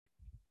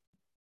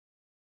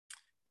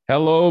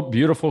Hello,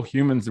 beautiful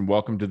humans, and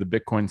welcome to the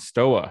Bitcoin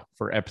Stoa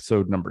for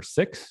episode number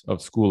 6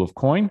 of School of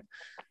Coin.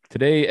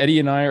 Today, Eddie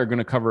and I are going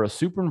to cover a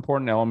super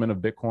important element of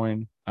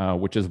Bitcoin,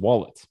 which is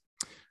wallets.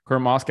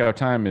 Current Moscow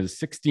time is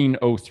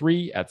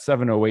 16:03 at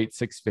 7:08,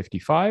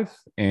 6:55.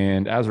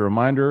 And as a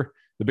reminder,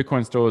 the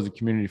Bitcoin Stoa is a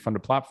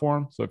community-funded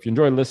platform. So if you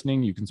enjoy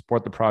listening, you can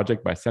support the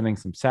project by sending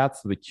some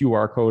sats to the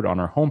QR code on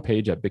our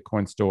homepage at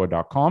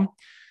bitcoinstoa.com.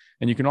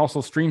 And you can also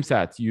stream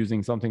sats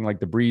using something like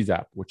the Breeze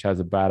app, which has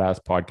a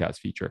badass podcast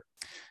feature.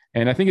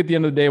 And I think at the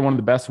end of the day, one of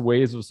the best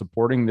ways of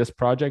supporting this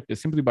project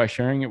is simply by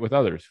sharing it with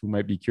others who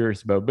might be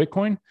curious about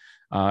Bitcoin.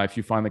 If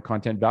you find the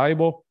content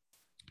valuable,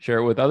 share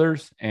it with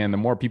others. And the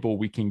more people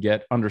we can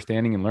get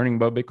understanding and learning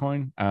about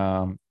Bitcoin,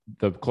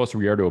 the closer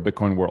we are to a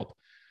Bitcoin world.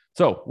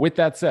 So with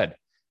that said,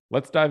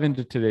 let's dive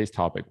into today's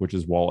topic, which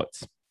is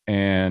wallets.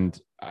 And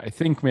I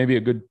think maybe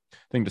a good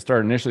thing to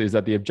start initially is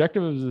that the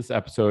objective of this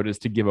episode is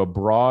to give a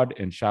broad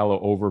and shallow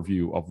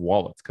overview of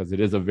wallets, because it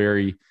is a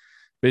very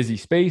busy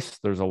space.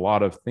 There's a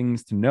lot of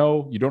things to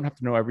know. You don't have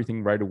to know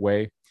everything right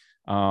away.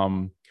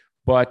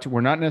 But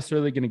we're not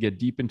necessarily going to get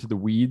deep into the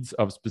weeds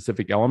of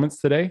specific elements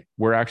today.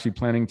 We're actually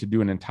planning to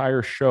do an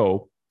entire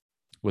show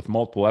with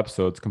multiple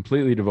episodes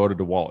completely devoted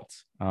to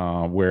wallets,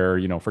 where,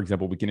 for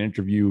example, we can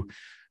interview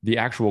the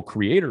actual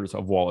creators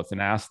of wallets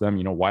and ask them,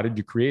 why did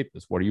you create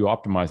this? What are you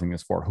optimizing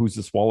this for? Who's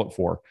this wallet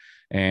for?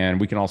 And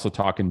we can also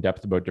talk in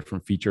depth about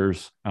different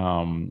features,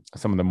 some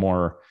of the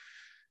more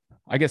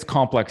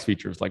complex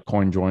features like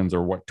coin joins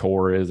or what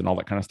Tor is and all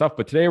that kind of stuff.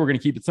 But today we're going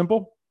to keep it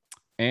simple.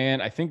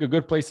 And I think a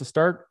good place to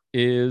start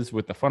is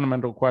with the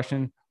fundamental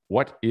question: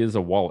 what is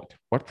a wallet?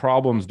 What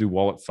problems do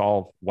wallets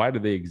solve? Why do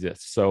they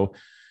exist? So,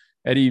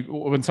 Eddie,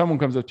 when someone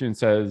comes up to you and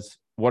says,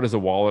 what is a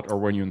wallet? Or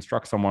when you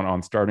instruct someone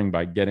on starting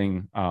by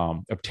obtaining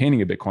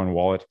a Bitcoin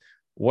wallet,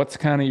 what's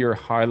kind of your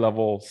high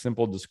level,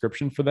 simple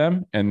description for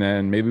them? And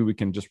then maybe we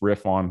can just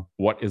riff on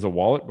what is a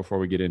wallet before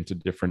we get into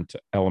different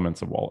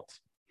elements of wallets.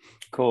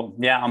 Cool.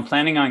 Yeah, I'm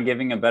planning on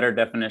giving a better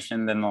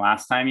definition than the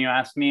last time you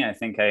asked me. I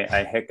think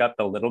I hiccuped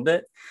a little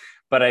bit,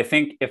 but I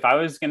think if I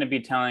was going to be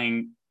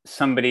telling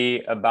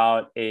somebody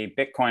about a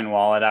Bitcoin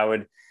wallet, I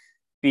would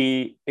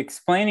be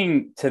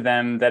explaining to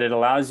them that it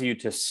allows you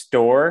to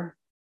store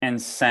and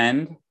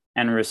send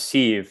and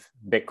receive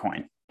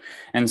Bitcoin.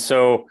 And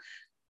so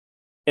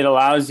it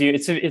allows you,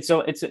 it's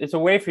a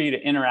way for you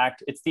to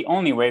interact. It's the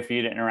only way for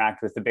you to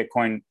interact with the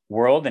Bitcoin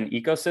world and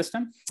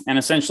ecosystem. And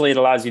essentially it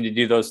allows you to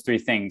do those three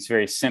things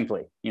very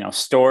simply,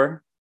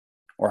 store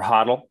or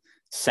hodl,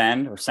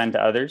 send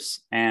to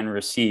others, and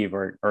receive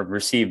or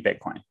receive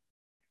Bitcoin.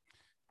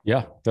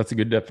 Yeah, that's a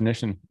good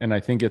definition. And I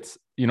think it's,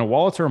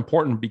 wallets are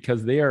important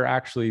because they are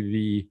actually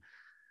the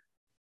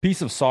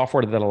piece of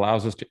software that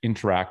allows us to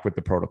interact with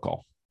the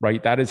protocol,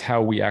 right? That is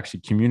how we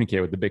actually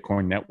communicate with the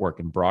Bitcoin network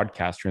and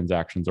broadcast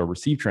transactions or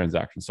receive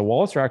transactions. So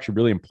wallets are actually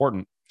really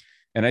important.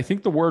 And I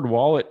think the word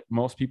wallet,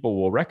 most people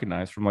will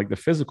recognize from like the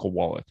physical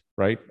wallet,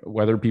 right?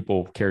 Whether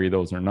people carry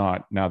those or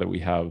not, now that we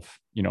have,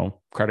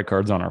 credit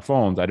cards on our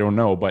phones, I don't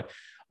know, but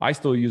I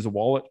still use a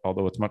wallet,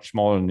 although it's much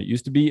smaller than it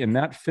used to be. And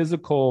that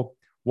physical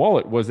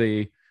wallet was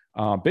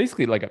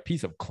basically like a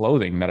piece of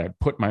clothing that I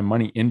put my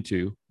money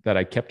into that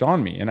I kept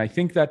on me. And I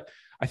think that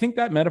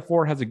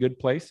metaphor has a good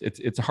place.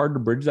 It's hard to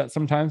bridge that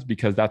sometimes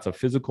because that's a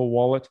physical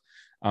wallet.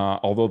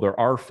 Although there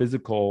are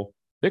physical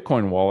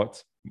Bitcoin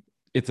wallets,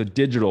 it's a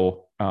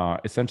digital,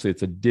 essentially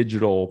it's a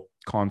digital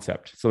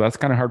concept. So that's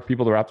kind of hard for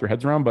people to wrap their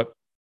heads around. But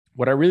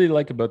what I really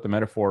like about the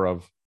metaphor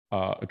of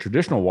a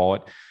traditional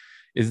wallet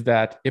is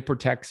that it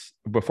protects,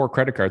 before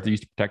credit cards, they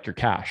used to protect your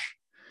cash.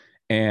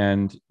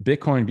 And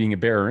Bitcoin, being a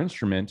bearer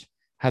instrument,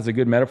 has a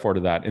good metaphor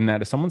to that, in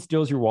that if someone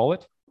steals your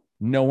wallet,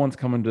 no one's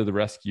coming to the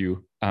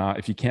rescue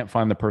if you can't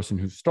find the person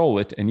who stole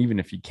it. And even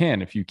if you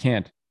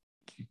can't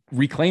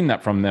reclaim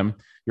that from them,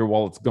 your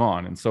wallet's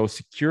gone. And so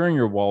securing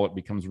your wallet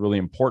becomes really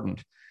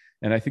important.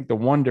 And I think the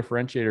one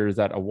differentiator is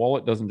that a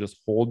wallet doesn't just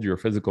hold your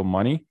physical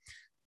money.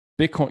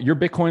 Your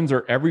Bitcoins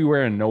are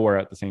everywhere and nowhere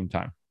at the same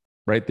time,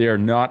 right? They are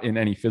not in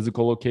any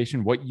physical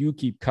location. What you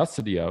keep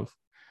custody of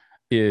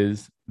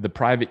is the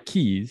private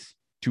keys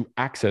to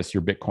access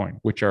your Bitcoin,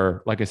 which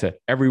are, like I said,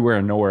 everywhere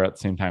and nowhere at the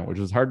same time, which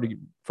is hard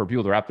for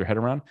people to wrap their head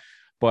around.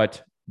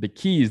 But the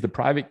keys, the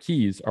private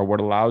keys, are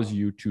what allows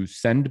you to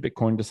send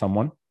Bitcoin to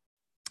someone.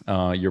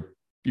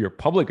 Your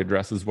public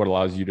address is what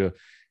allows you to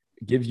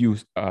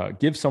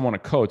give someone a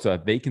code so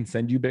that they can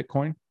send you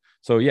Bitcoin.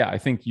 So yeah, I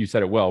think you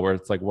said it well, where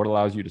it's like what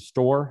allows you to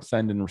store,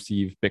 send, and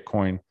receive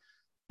Bitcoin.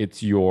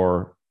 It's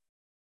your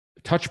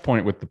touch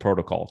point with the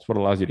protocol. It's what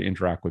allows you to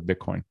interact with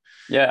Bitcoin.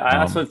 Yeah,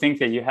 I also think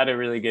that you had a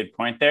really good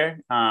point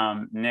there,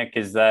 Nick,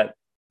 is that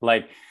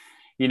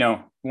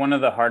one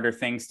of the harder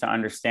things to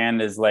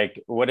understand is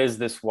like, what is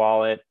this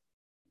wallet?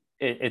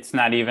 It's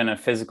not even a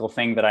physical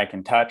thing that I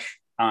can touch,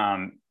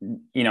 and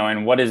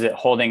what is it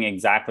holding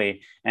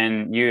exactly?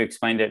 And you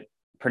explained it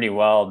pretty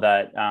well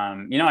that,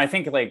 I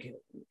think like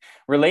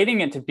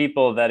relating it to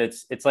people that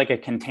it's like a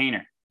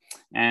container.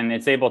 and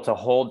it's able to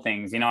hold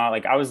things.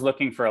 Like I was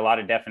looking for a lot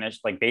of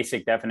definitions, like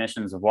basic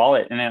definitions of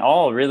wallet, and it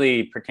all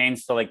really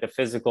pertains to like the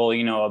physical,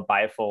 a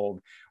bifold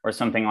or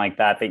something like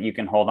that you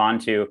can hold on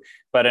to.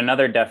 But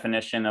another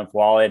definition of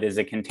wallet is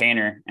a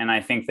container, and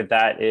I think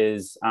that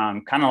is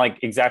kind of like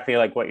exactly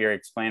like what you're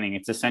explaining.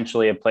 It's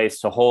essentially a place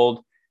to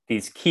hold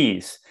these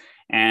keys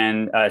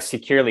and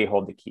securely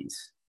hold the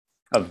keys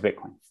of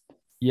Bitcoin.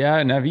 Yeah,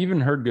 and I've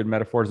even heard good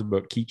metaphors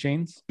about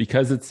keychains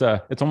because it's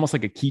almost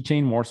like a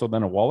keychain more so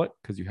than a wallet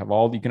because you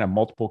can have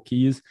multiple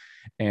keys,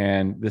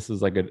 and this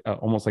is like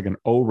almost like an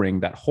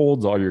O-ring that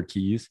holds all your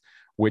keys,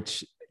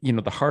 which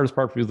the hardest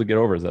part for people to get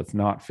over is that's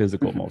not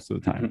physical most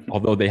of the time.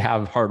 Although they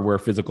have hardware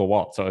physical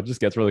wallets, so it just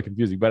gets really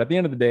confusing. But at the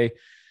end of the day,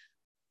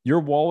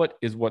 your wallet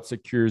is what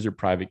secures your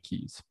private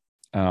keys,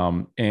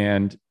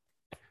 and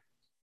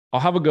I'll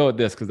have a go at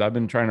this because I've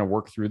been trying to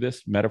work through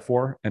this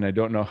metaphor, and I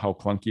don't know how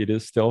clunky it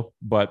is still,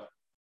 but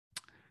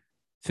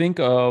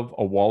think of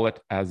a wallet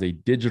as a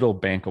digital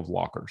bank of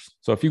lockers.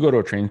 So if you go to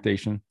a train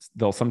station,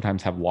 they'll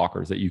sometimes have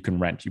lockers that you can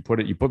rent. You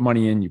put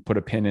money in, you put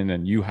a pin in,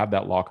 and you have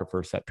that locker for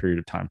a set period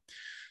of time.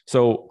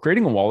 So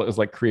creating a wallet is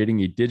like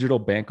creating a digital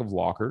bank of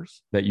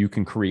lockers that you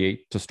can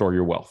create to store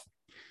your wealth.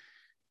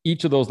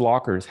 Each of those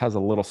lockers has a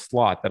little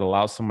slot that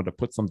allows someone to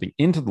put something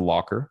into the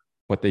locker,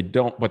 but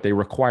they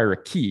require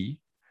a key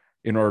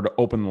in order to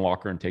open the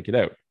locker and take it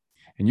out.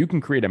 And you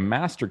can create a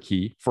master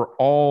key for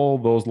all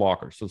those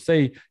lockers. So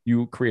say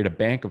you create a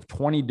bank of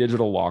 20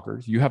 digital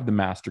lockers, you have the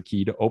master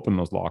key to open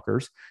those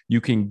lockers.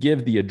 You can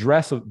give the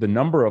address of the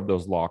number of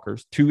those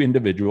lockers to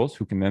individuals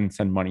who can then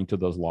send money to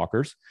those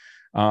lockers.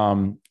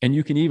 And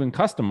you can even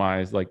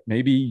customize, like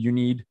maybe you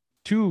need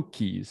 2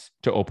 keys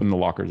to open the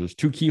lockers. There's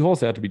 2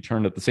 keyholes that have to be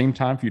turned at the same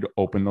time for you to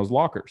open those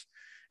lockers.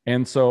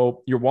 And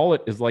so your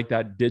wallet is like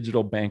that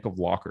digital bank of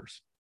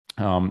lockers.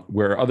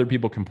 Where other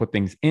people can put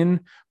things in,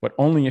 but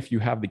only if you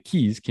have the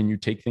keys can you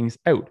take things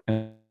out.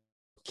 And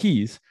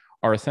keys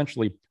are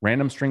essentially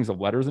random strings of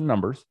letters and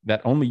numbers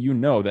that only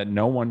that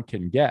no one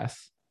can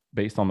guess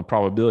based on the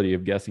probability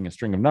of guessing a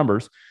string of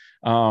numbers.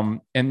 And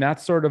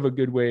that's sort of a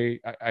good way.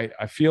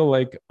 I feel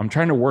like I'm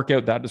trying to work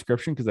out that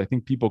description because I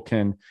think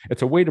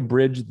it's a way to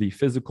bridge the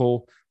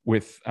physical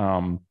with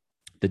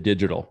the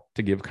digital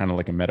to give kind of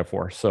like a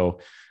metaphor.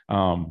 So,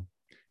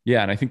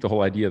 yeah, and I think the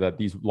whole idea that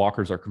these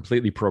lockers are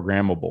completely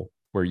programmable,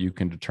 where you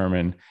can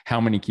determine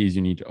how many keys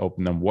you need to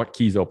open them, what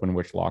keys open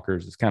which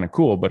lockers, is kind of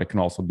cool, but it can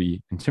also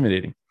be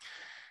intimidating.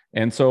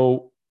 And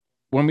so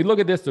when we look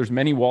at this, there's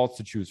many wallets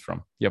to choose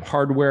from. You have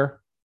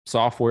hardware,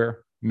 software,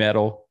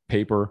 metal,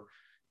 paper.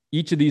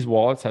 Each of these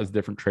wallets has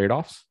different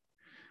trade-offs.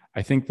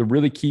 I think the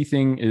really key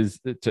thing is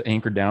to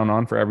anchor down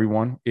on for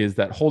everyone is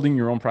that holding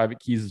your own private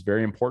keys is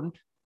very important.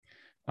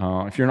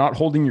 If you're not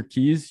holding your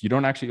keys, you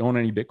don't actually own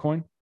any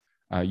Bitcoin.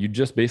 You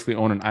just basically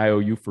own an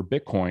IOU for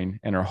Bitcoin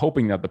and are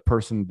hoping that the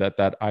person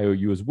that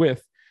IOU is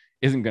with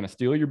isn't going to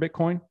steal your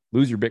Bitcoin,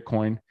 lose your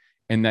Bitcoin,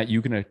 and that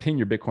you can obtain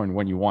your Bitcoin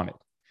when you want it.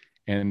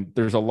 And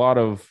there's a lot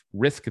of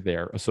risk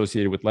there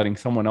associated with letting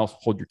someone else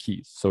hold your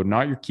keys. So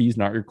not your keys,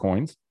 not your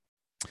coins.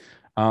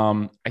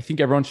 I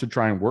think everyone should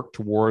try and work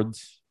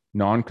towards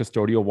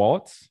non-custodial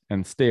wallets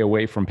and stay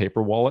away from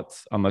paper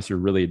wallets unless you're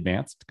really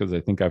advanced, because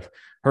I think I've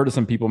heard of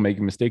some people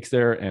making mistakes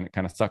there, and it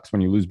kind of sucks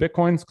when you lose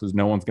Bitcoins because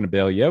no one's going to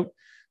bail you out.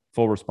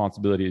 Full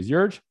responsibility is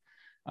yours.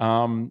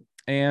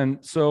 And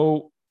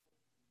so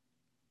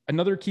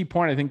another key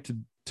point I think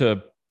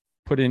to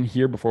put in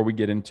here before we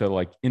get into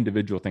like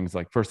individual things,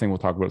 like first thing we'll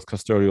talk about is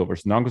custodial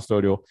versus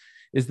non-custodial,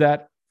 is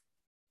that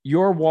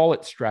your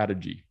wallet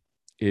strategy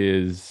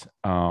is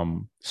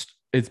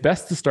it's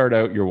best to start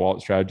out your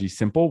wallet strategy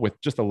simple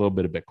with just a little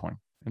bit of Bitcoin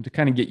and to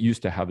kind of get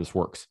used to how this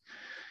works.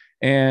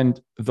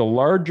 And the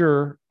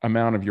larger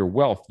amount of your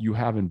wealth you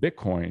have in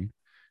Bitcoin,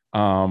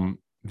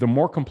 the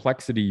more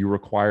complexity you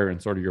require in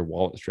sort of your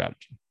wallet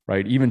strategy,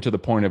 right? Even to the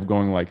point of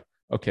going like,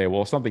 okay,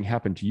 well, if something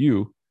happened to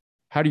you,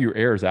 how do your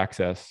heirs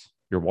access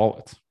your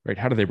wallets, right?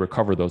 How do they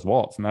recover those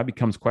wallets? And that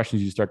becomes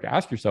questions you start to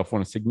ask yourself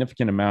when a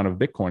significant amount of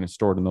Bitcoin is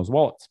stored in those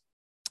wallets.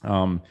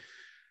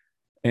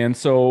 And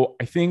so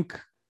I think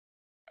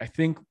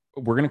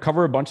we're going to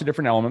cover a bunch of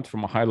different elements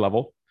from a high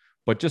level,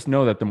 but just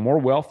know that the more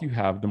wealth you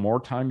have, the more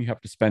time you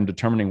have to spend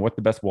determining what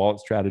the best wallet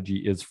strategy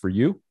is for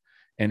you.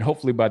 And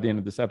hopefully by the end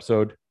of this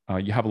episode,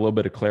 you have a little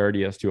bit of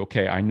clarity as to,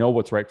 okay, I know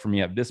what's right for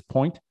me at this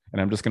point,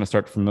 and I'm just going to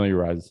start to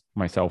familiarize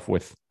myself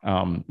with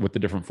the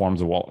different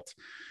forms of wallets.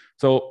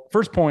 So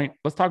first point,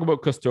 let's talk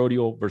about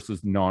custodial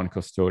versus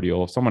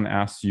non-custodial. If someone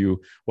asks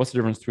you, what's the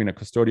difference between a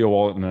custodial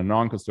wallet and a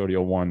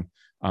non-custodial one?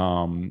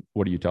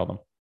 What do you tell them?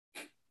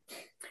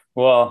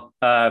 Well,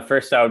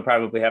 first I would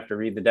probably have to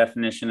read the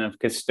definition of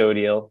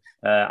custodial.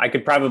 I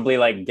could probably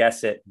like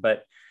guess it,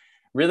 but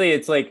really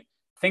it's like,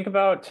 think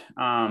about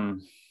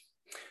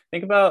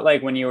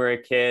like when you were a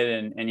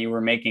kid and you were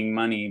making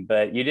money,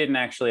 but you didn't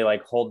actually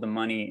like hold the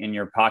money in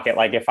your pocket.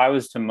 Like if I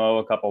was to mow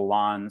a couple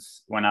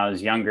lawns when I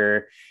was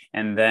younger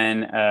and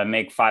then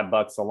make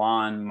 $5 a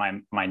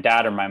lawn, my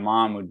dad or my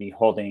mom would be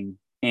holding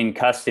in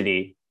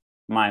custody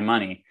my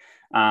money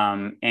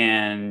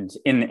and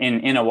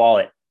in a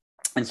wallet.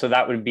 And so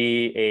that would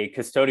be a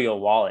custodial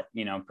wallet,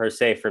 per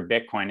se for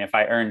Bitcoin. If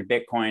I earned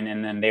Bitcoin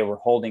and then they were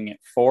holding it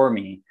for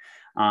me,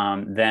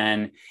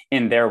 then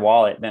in their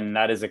wallet, then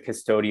that is a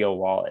custodial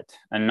wallet.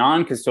 A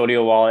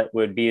non-custodial wallet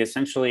would be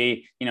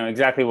essentially,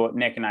 exactly what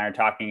Nick and I are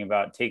talking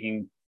about,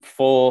 taking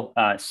full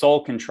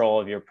sole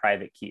control of your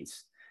private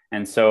keys.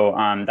 And so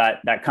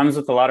that comes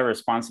with a lot of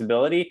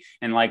responsibility.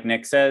 And like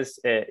Nick says,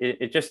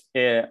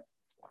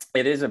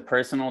 it is a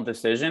personal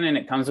decision, and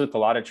it comes with a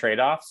lot of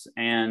trade-offs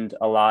and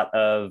a lot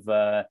of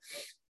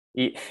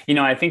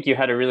I think you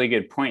had a really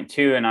good point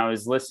too. And I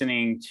was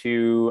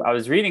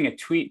reading a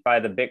tweet by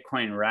the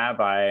Bitcoin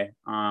rabbi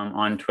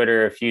on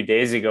Twitter a few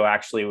days ago,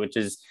 actually, which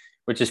is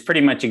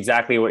pretty much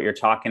exactly what you're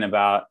talking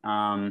about.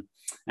 And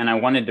I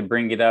wanted to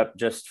bring it up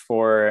just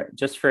for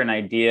an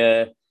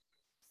idea,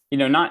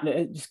 not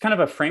just kind of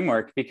a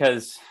framework,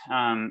 because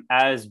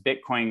as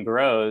Bitcoin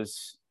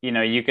grows,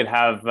 you could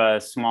have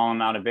a small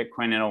amount of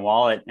Bitcoin in a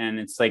wallet, and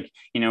it's like,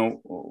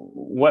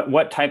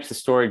 what types of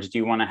storage do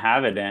you want to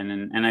have it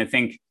in? And I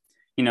think,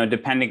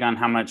 depending on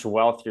how much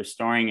wealth you're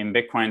storing in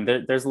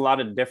Bitcoin, there's a lot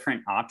of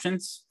different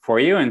options for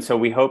you. And so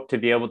we hope to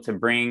be able to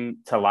bring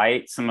to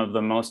light some of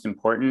the most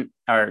important,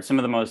 or some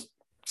of the most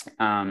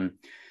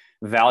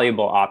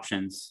valuable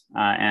options,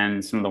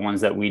 and some of the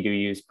ones that we do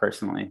use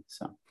personally.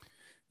 So,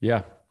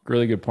 Yeah,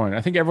 really good point.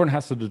 I think everyone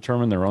has to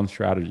determine their own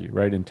strategy,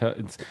 right? And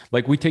it's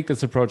like we take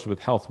this approach with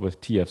health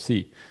with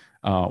TFC,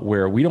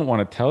 where we don't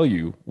want to tell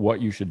you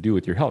what you should do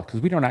with your health because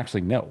we don't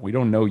actually know. We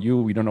don't know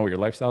you. We don't know what your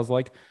lifestyle is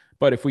like.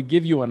 But if we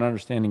give you an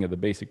understanding of the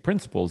basic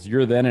principles,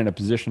 you're then in a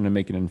position to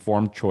make an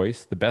informed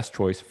choice, the best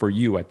choice for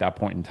you at that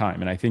point in time.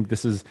 And I think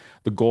this is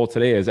the goal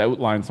today, is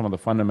outline some of the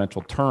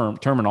fundamental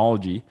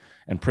terminology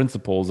and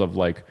principles of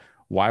like,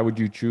 why would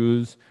you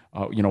choose,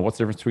 what's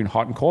the difference between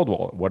hot and cold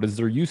wallet? What is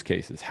their use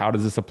cases? How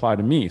does this apply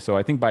to me? So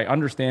I think by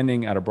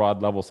understanding at a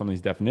broad level some of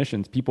these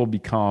definitions, people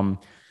become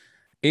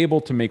able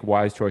to make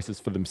wise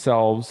choices for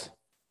themselves,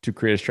 to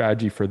create a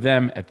strategy for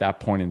them at that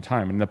point in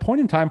time. And the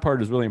point in time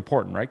part is really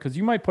important, right? Because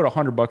you might put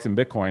 $100 in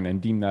Bitcoin and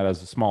deem that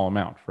as a small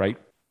amount, right?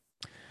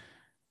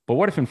 But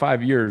what if in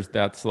 5 years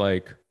that's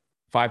like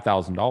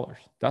 $5,000?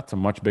 That's a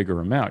much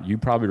bigger amount. You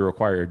probably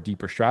require a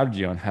deeper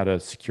strategy on how to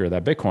secure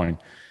that Bitcoin.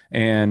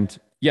 And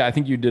yeah, I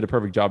think you did a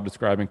perfect job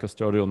describing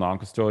custodial,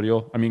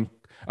 non-custodial. I mean,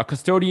 a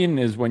custodian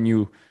is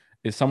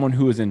someone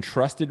who is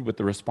entrusted with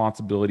the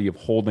responsibility of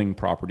holding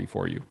property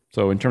for you.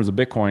 So in terms of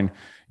Bitcoin,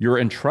 you're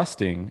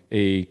entrusting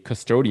a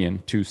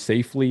custodian to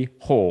safely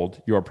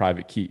hold your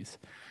private keys.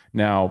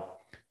 Now,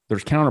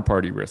 there's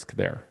counterparty risk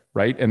there,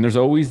 right? And there's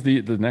always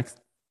the next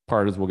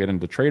part is we'll get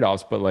into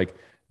trade-offs, but like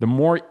the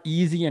more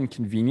easy and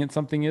convenient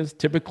something is,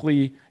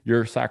 typically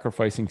you're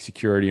sacrificing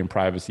security and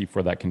privacy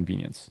for that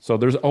convenience. So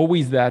there's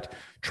always that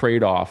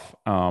trade-off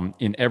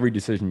in every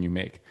decision you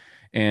make.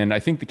 And I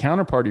think the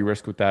counterparty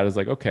risk with that is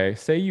like, okay,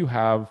 say you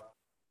have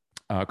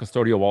a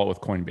custodial wallet with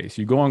Coinbase.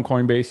 You go on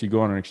Coinbase, you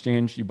go on an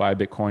exchange, you buy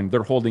Bitcoin,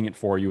 they're holding it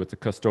for you. It's a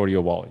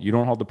custodial wallet. You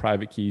don't hold the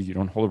private keys, you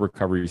don't hold a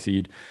recovery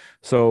seed.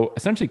 So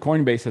essentially,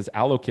 Coinbase has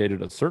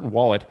allocated a certain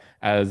wallet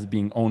as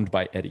being owned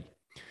by Eddie.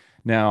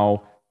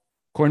 Now,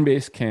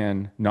 Coinbase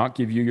can not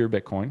give you your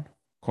Bitcoin.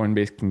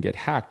 Coinbase can get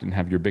hacked and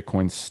have your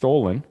Bitcoin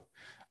stolen.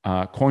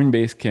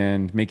 Coinbase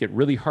can make it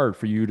really hard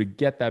for you to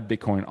get that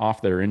Bitcoin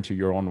off there into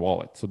your own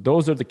wallet. So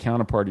those are the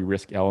counterparty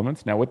risk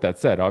elements. Now, with that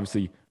said,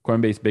 obviously,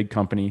 Coinbase, big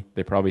company,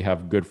 they probably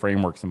have good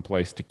frameworks in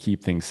place to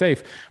keep things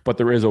safe, but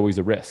there is always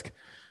a risk.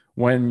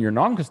 When you're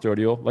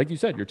non-custodial, like you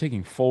said, you're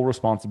taking full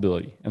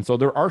responsibility. And so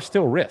there are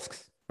still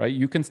risks, right?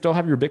 You can still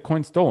have your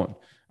Bitcoin stolen.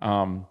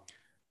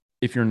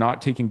 If you're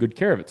not taking good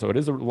care of it. So it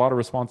is a lot of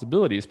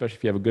responsibility, especially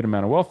if you have a good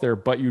amount of wealth there,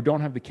 but you don't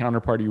have the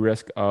counterparty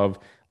risk of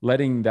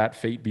letting that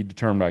fate be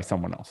determined by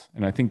someone else.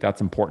 And I think that's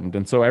important.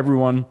 And so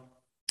everyone,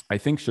 I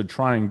think, should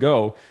try and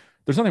go.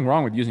 There's nothing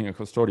wrong with using a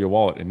custodial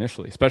wallet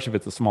initially, especially if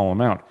it's a small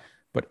amount,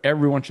 but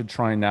everyone should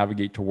try and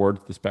navigate towards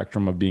the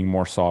spectrum of being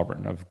more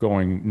sovereign, of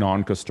going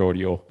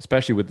non-custodial,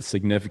 especially with the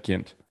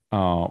significant,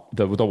 the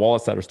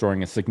wallets that are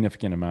storing a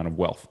significant amount of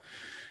wealth.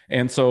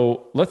 And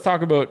so let's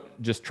talk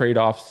about just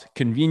trade-offs,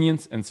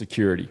 convenience and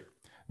security.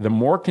 The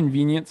more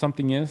convenient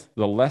something is,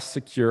 the less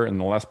secure and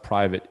the less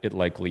private it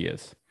likely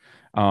is.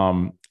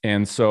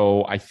 And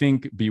so I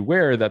think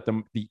beware that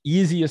the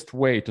easiest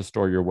way to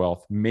store your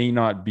wealth may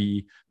not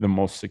be the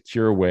most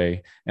secure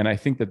way. And I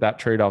think that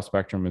trade-off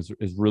spectrum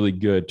is really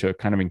good to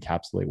kind of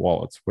encapsulate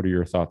wallets. What are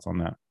your thoughts on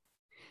that?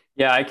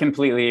 Yeah, I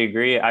completely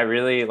agree. I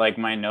really like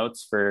my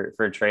notes for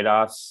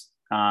trade-offs.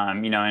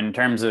 In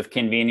terms of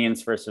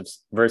convenience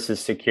versus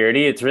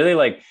security, it's really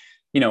like,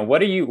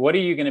 what are you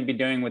going to be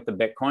doing with the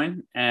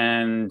Bitcoin,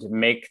 and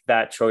make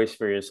that choice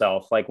for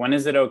yourself. Like, when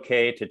is it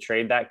okay to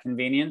trade that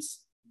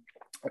convenience?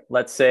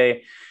 Let's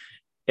say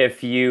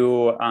if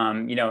you,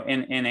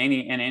 in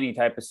any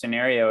type of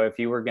scenario, if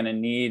you were going to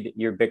need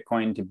your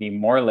Bitcoin to be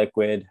more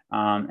liquid,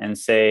 and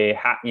say,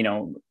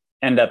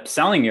 end up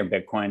selling your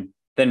Bitcoin,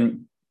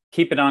 then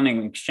keep it on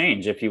an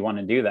exchange if you want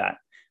to do that.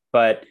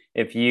 But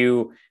if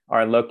you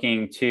are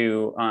looking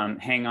to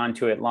hang on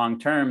to it long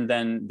term,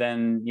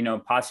 then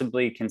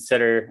possibly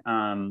consider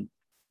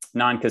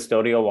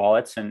non-custodial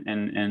wallets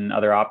and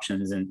other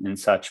options and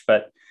such.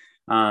 But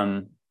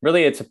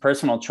really, it's a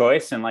personal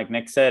choice. And like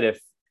Nick said, if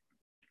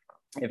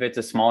it's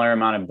a smaller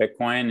amount of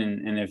Bitcoin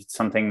and if it's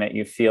something that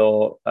you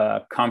feel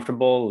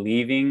comfortable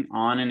leaving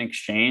on an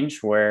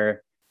exchange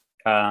where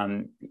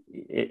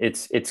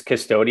it's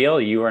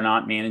custodial, you are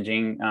not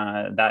managing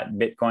that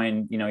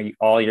Bitcoin,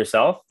 all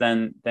yourself,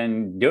 then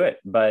do it.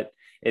 But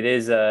it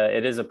is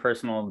a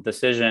personal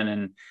decision,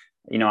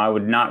 and I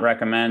would not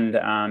recommend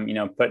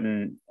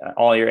putting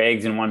all your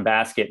eggs in one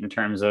basket in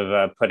terms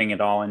of putting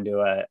it all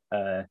into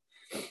a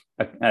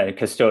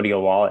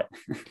custodial wallet.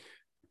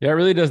 Yeah, it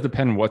really does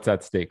depend what's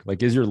at stake.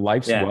 Like, is your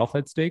life's Yeah. wealth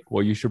at stake?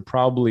 Well, it's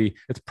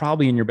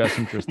probably in your best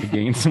interest to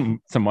gain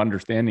some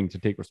understanding, to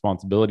take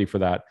responsibility for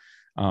that.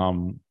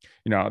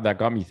 That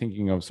got me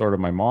thinking of sort of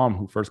my mom,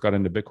 who first got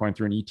into Bitcoin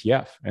through an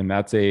ETF, and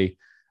that's she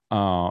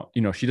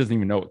doesn't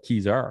even know what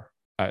keys are.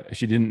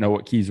 She didn't know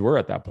what keys were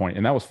at that point,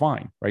 and that was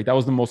fine, right? That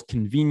was the most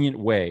convenient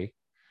way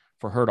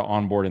for her to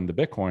onboard into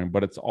Bitcoin,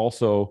 but it's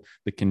also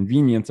the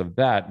convenience of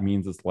that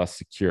means it's less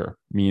secure.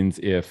 Means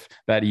if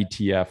that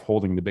ETF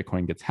holding the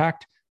Bitcoin gets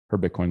hacked, her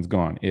Bitcoin's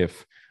gone.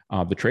 If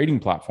the trading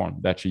platform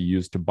that she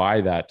used to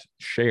buy that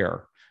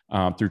share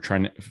through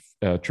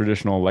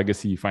traditional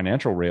legacy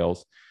financial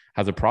rails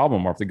has a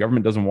problem, or if the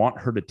government doesn't want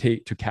her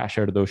to cash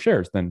out of those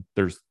shares, then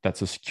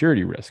that's a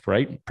security risk,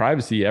 right?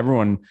 Privacy.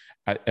 Everyone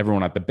at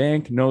the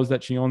bank knows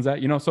that she owns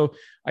that. So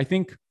I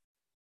think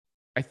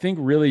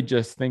really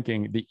just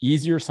thinking, the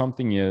easier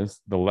something is,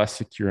 the less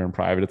secure and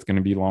private it's going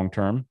to be long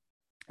term.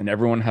 And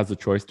everyone has a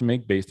choice to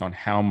make based on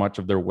how much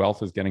of their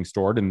wealth is getting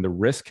stored and the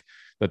risk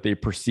that they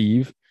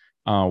perceive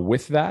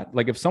with that.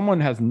 Like, if someone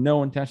has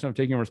no intention of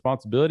taking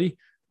responsibility,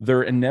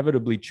 they're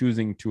inevitably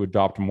choosing to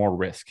adopt more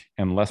risk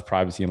and less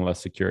privacy and less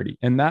security.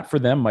 And that for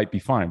them might be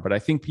fine. But I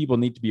think people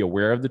need to be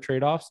aware of the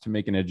trade-offs to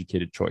make an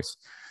educated choice.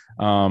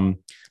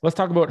 Let's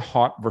talk about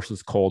hot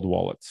versus cold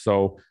wallets.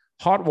 So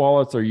hot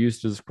wallets are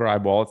used to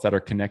describe wallets that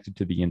are connected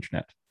to the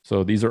internet.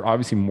 So these are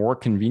obviously more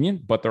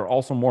convenient, but they're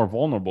also more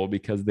vulnerable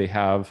because they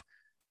have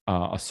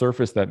a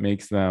surface that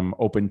makes them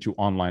open to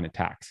online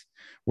attacks.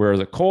 Whereas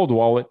a cold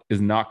wallet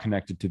is not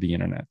connected to the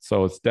internet.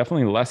 So it's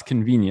definitely less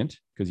convenient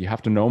because you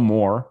have to know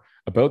more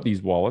about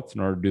these wallets in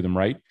order to do them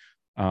right.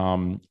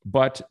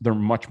 But they're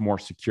much more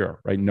secure,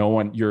 right?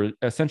 You're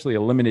essentially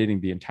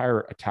eliminating the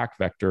entire attack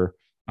vector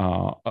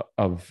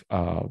of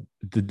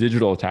the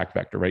digital attack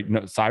vector, right?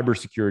 No,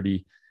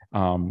 cybersecurity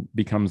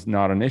becomes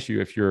not an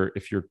issue if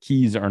your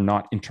keys are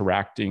not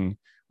interacting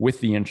with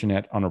the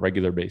internet on a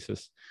regular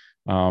basis.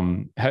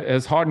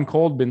 Has hot and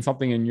cold been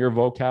something in your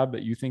vocab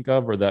that you think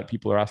of, or that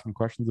people are asking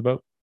questions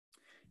about?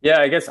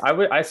 Yeah, I guess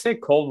I say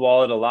cold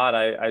wallet a lot.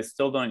 I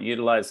still don't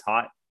utilize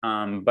hot,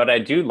 but I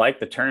do like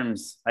the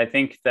terms. I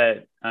think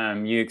that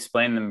you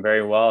explain them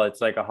very well. It's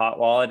like a hot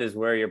wallet is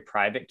where your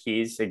private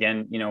keys,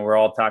 again, we're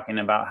all talking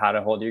about how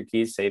to hold your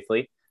keys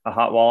safely. A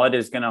hot wallet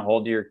is going to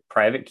hold your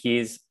private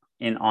keys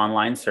in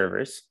online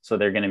servers, so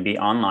they're going to be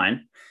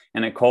online.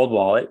 And a cold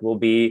wallet will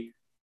be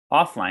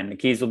offline. The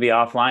keys will be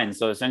offline.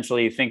 So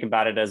essentially, you think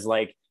about it as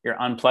like you're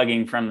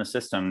unplugging from the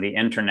system, the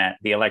internet,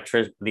 the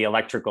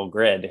electrical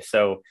grid.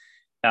 So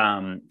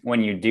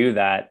when you do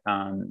that,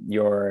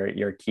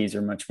 your keys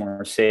are much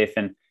more safe,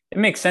 and it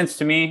makes sense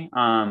to me.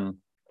 I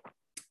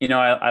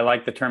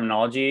like the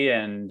terminology,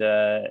 and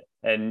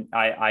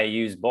I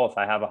use both.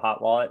 I have a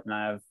hot wallet and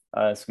I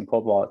have some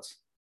cold wallets.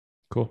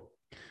 Cool.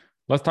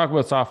 Let's talk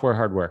about software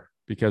hardware,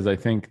 because I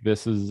think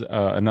this is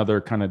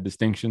another kind of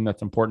distinction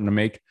that's important to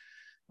make.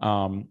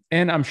 And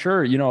I'm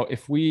sure,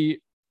 if we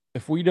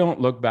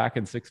don't look back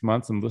in 6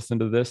 months and listen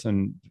to this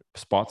and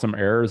spot some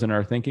errors in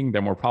our thinking,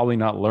 then we're probably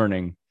not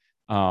learning.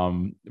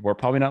 At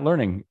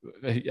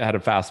a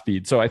fast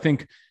speed. So I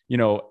think,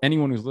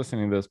 anyone who's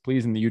listening to this,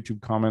 please, in the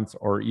YouTube comments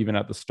or even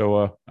at the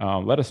Stoa,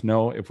 let us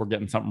know if we're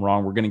getting something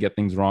wrong. We're going to get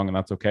things wrong, and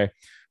that's okay.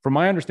 From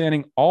my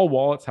understanding, all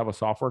wallets have a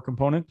software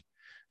component,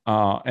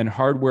 and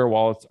hardware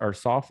wallets are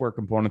software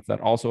components that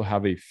also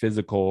have a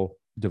physical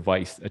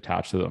device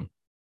attached to them.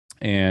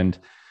 And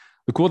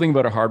the cool thing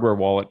about a hardware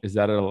wallet is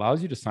that it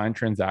allows you to sign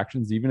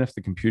transactions even if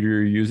the computer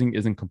you're using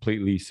isn't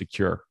completely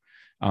secure.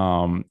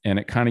 And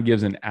it kind of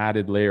gives an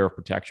added layer of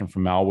protection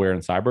from malware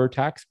and cyber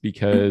attacks,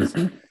 because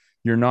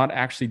you're not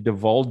actually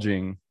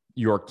divulging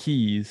your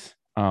keys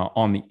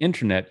on the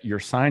internet. You're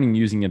signing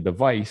using a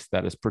device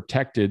that is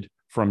protected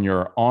from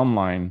your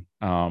online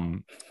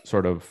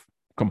sort of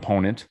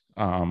component,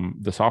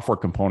 the software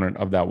component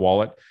of that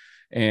wallet.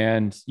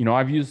 And,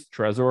 I've used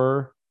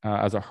Trezor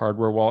as a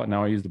hardware wallet.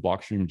 Now I use the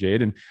Blockstream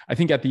Jade. And I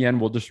think at the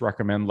end, we'll just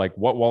recommend like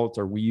what wallets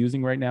are we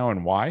using right now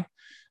and why,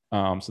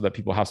 so that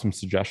people have some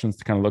suggestions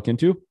to kind of look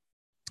into.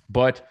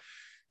 But,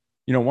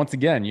 once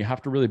again, you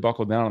have to really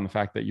buckle down on the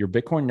fact that your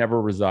Bitcoin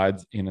never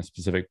resides in a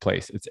specific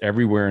place. It's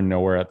everywhere and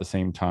nowhere at the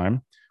same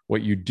time.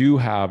 What you do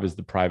have is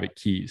the private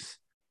keys.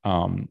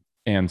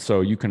 And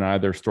so you can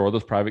either store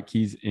those private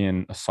keys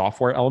in a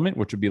software element,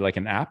 which would be like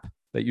an app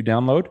that you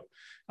download,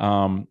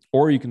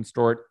 or you can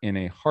store it in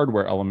a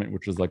hardware element,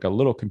 which is like a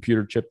little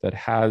computer chip that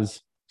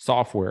has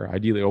software,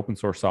 ideally open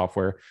source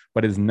software,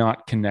 but is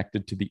not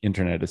connected to the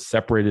internet, is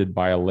separated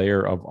by a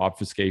layer of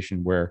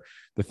obfuscation where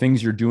the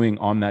things you're doing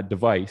on that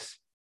device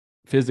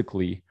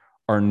physically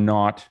are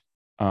not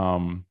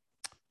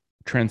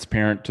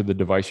transparent to the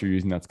device you're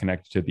using that's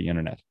connected to the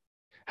internet.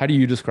 How do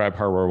you describe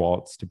hardware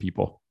wallets to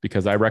people?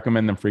 Because I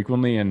recommend them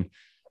frequently, and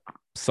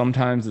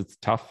sometimes it's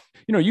tough.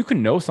 You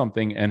can know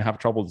something and have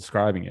trouble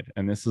describing it.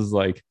 And this is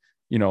like,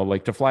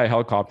 like to fly a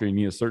helicopter, you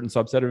need a certain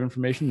subset of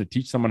information. To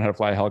teach someone how to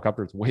fly a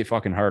helicopter, it's way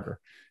fucking harder.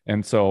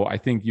 And so I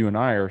think you and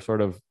I are sort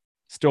of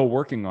still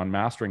working on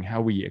mastering how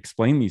we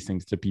explain these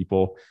things to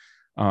people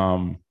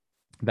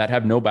that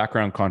have no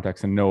background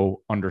context and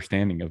no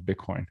understanding of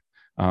Bitcoin.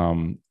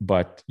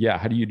 But yeah,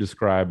 how do you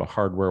describe a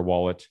hardware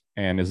wallet?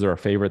 And is there a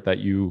favorite that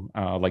you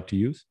like to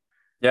use?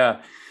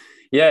 Yeah.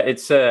 Yeah,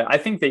 it's. I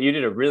think that you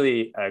did a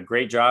really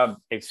great job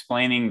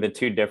explaining the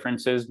two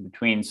differences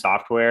between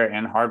software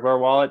and hardware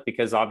wallet,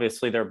 because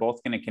obviously they're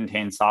both going to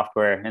contain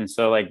software, and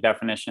so like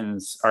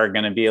definitions are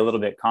going to be a little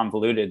bit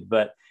convoluted.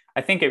 But I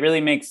think it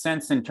really makes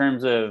sense in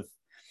terms of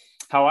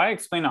how I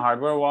explain a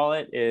hardware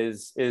wallet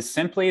is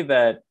simply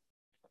that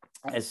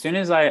as soon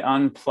as I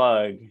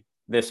unplug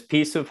this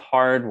piece of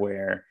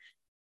hardware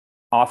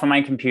off of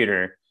my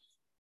computer,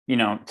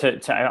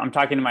 I'm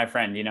talking to my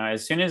friend,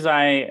 as soon as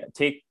I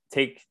take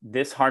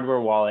this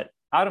hardware wallet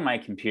out of my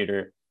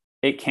computer,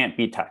 it can't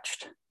be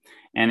touched.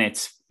 And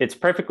it's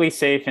perfectly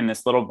safe in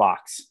this little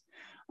box.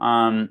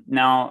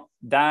 Now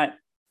that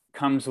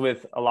comes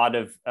with a lot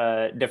of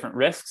different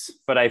risks,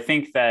 but I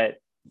think that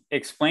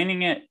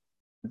explaining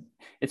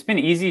it's been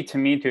easy to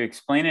me to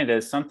explain it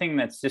as something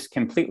that's just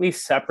completely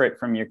separate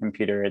from your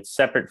computer. It's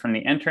separate from the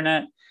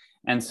internet.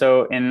 And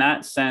so in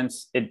that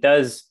sense, it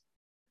does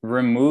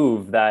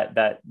remove that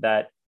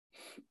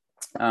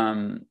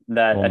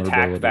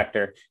attack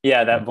vector.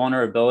 Yeah, that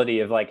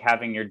vulnerability of like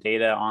having your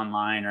data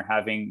online or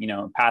having,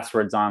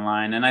 passwords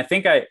online. And I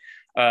think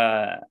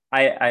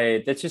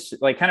that's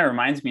just like kind of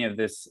reminds me of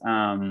this,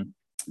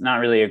 not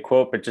really a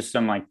quote, but just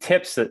some like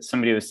tips that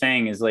somebody was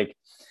saying is like,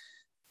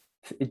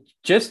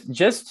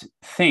 just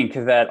think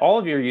that all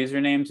of your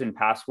usernames and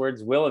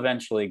passwords will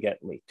eventually get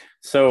leaked.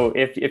 So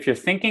if you're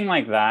thinking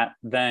like that,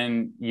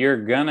 then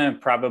you're gonna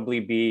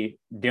probably be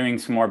doing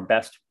some more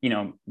best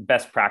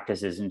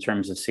practices in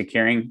terms of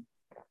securing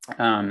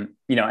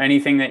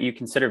anything that you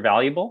consider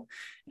valuable.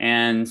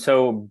 And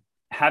so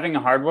having a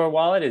hardware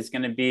wallet is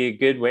going to be a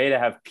good way to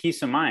have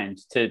peace of mind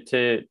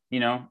to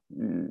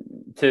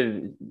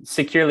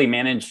securely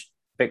manage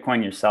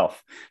Bitcoin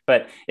yourself.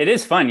 But it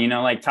is fun,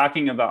 like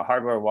talking about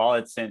hardware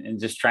wallets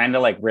and just trying to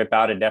like rip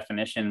out a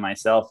definition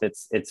myself.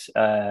 It's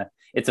a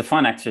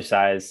fun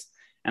exercise.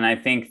 And I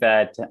think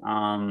that,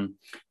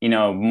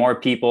 more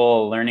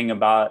people learning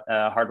about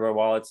hardware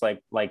wallets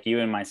like you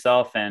and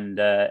myself and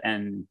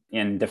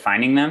in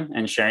defining them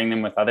and sharing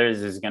them with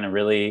others is going to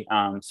really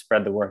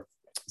spread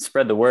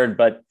the word.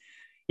 But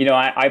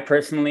I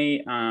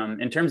personally,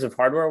 in terms of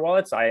hardware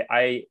wallets,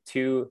 I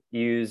too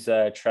use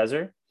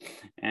Trezor,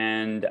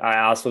 and I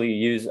also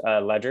use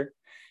Ledger.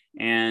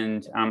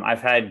 And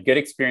I've had good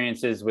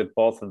experiences with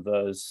both of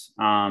those.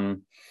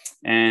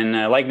 And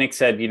like Nick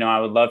said, I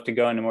would love to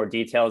go into more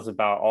details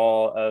about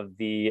all of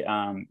the,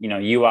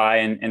 UI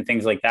and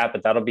things like that,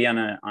 but that'll be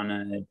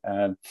on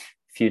a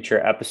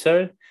future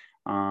episode.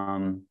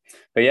 But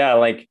yeah,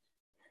 like,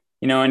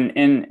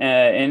 in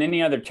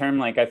any other term,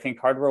 like I think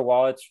hardware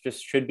wallets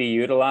just should be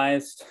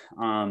utilized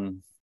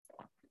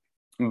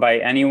by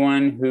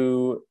anyone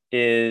who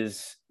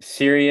is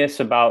serious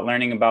about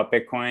learning about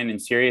Bitcoin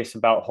and serious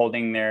about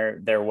holding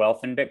their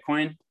wealth in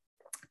Bitcoin.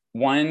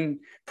 One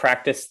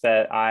practice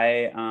that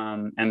I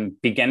am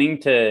beginning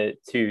to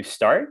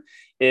start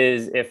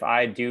is if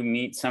I do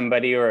meet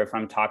somebody or if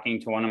I'm talking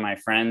to one of my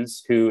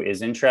friends who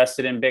is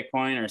interested in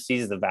Bitcoin or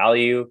sees the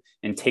value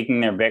in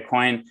taking their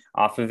Bitcoin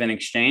off of an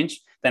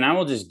exchange, then I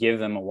will just give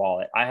them a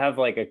wallet. I have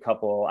like a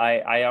couple,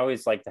 I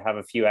always like to have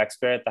a few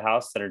extra at the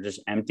house that are just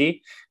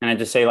empty. And I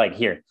just say like,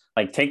 here,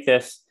 like take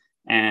this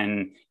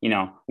and,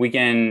 we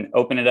can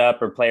open it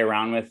up or play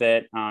around with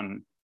it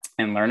and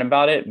learn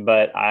about it.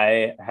 But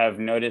I have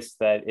noticed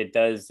that it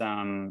does,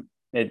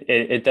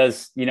 it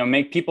does,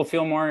 make people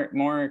feel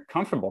more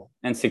comfortable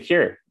and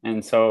secure.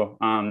 And so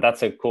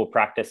that's a cool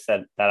practice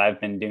that I've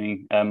been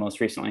doing most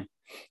recently.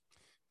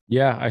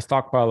 Yeah, I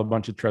stockpile a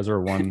bunch of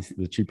Trezor ones,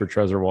 the cheaper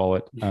Trezor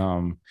wallet,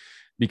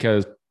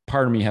 because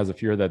part of me has a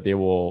fear that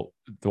they'll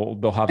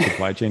have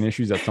supply chain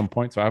issues at some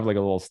point. So I have like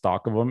a little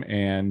stock of them,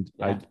 and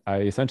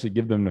I essentially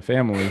give them to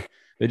family.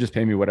 They just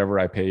pay me whatever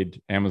I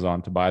paid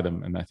Amazon to buy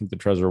them, and I think the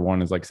Trezor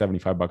one is like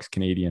 $75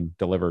 Canadian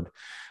delivered,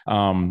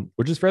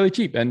 which is fairly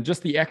cheap. And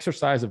just the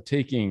exercise of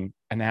taking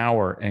an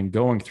hour and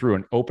going through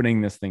and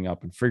opening this thing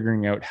up and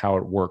figuring out how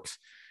it works.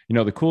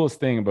 The coolest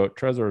thing about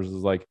Trezor is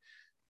like,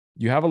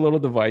 you have a little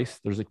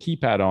device, there's a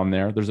keypad on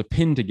there, there's a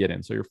pin to get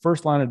in. So your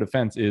first line of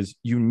defense is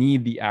you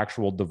need the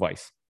actual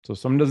device. So if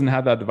someone doesn't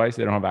have that device,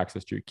 they don't have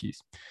access to your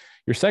keys.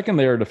 Your second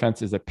layer of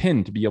defense is a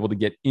pin to be able to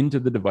get into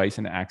the device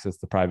and access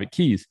the private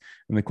keys.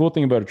 And the cool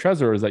thing about a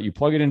Trezor is that you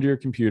plug it into your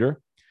computer.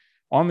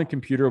 On the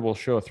computer will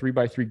show a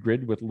 3x3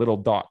 grid with little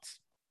dots.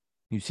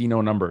 You see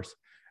no numbers.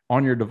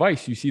 On your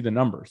device, you see the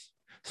numbers.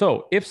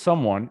 So if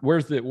someone, why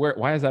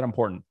is that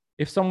important?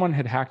 If someone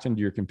had hacked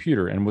into your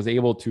computer and was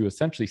able to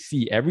essentially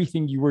see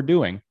everything you were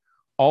doing,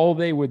 all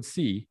they would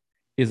see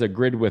is a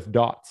grid with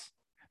dots.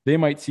 They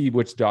might see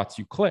which dots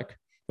you click,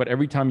 but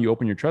every time you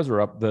open your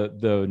Trezor up,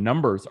 the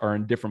numbers are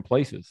in different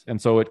places.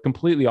 And so it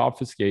completely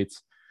obfuscates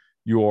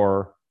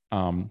your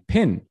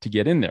PIN to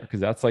get in there, because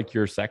that's like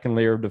your second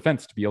layer of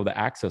defense to be able to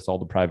access all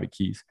the private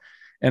keys.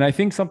 And I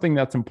think something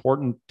that's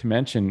important to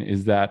mention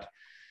is that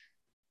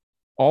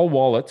all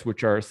wallets,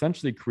 which are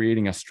essentially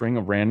creating a string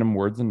of random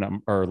words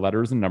or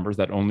letters and numbers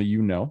that only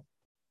you know,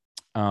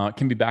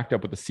 can be backed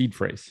up with a seed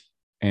phrase.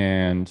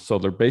 And so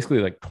they're basically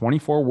like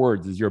 24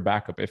 words is your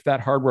backup. If that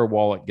hardware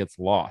wallet gets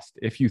lost,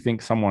 if you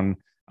think someone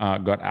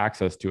got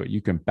access to it,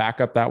 you can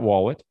back up that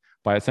wallet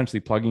by essentially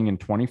plugging in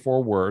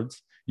 24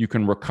 words. You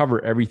can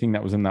recover everything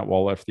that was in that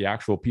wallet. If the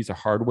actual piece of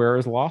hardware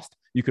is lost,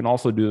 you can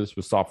also do this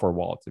with software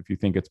wallets. If you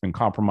think it's been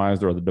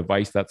compromised or the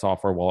device that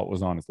software wallet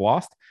was on is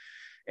lost.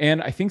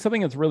 And I think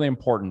something that's really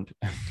important,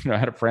 I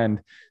had a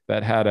friend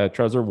that had a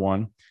Trezor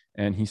One,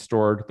 and he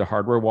stored the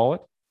hardware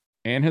wallet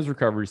and his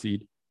recovery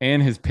seed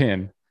and his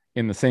PIN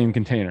in the same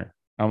container.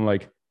 I'm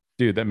like,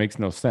 dude, that makes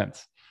no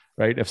sense,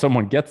 right? If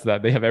someone gets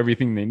that, they have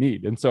everything they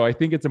need. And so I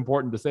think it's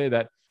important to say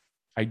that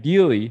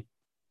ideally,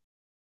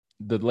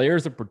 the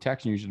layers of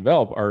protection you should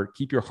develop are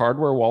keep your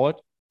hardware wallet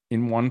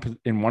in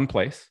one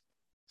place,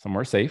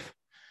 somewhere safe.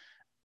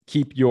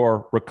 Keep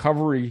your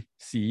recovery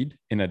seed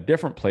in a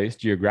different place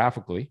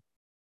geographically,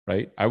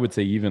 right? I would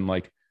say even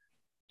like,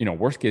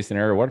 worst case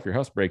scenario, what if your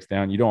house breaks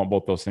down? You don't want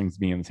both those things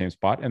being in the same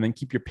spot. And then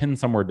keep your PIN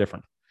somewhere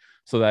different,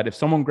 so that if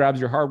someone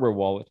grabs your hardware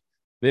wallet,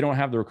 they don't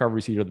have the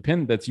recovery seed or the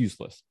PIN. That's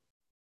useless.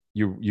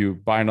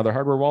 You buy another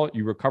hardware wallet,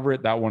 you recover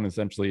it. That one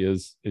essentially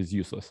is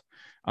useless.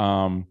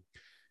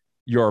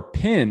 Your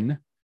PIN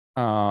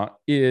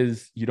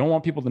is, you don't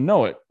want people to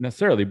know it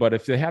necessarily, but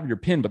if they have your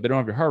PIN but they don't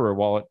have your hardware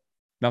wallet,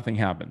 nothing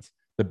happens.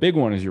 The big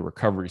one is your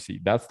recovery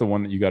seed. That's the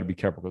one that you got to be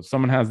careful, because if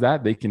someone has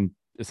that, they can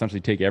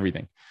essentially take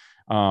everything.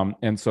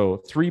 And so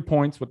 3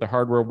 points with the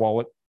hardware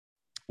wallet.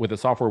 With a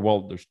software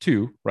wallet, there's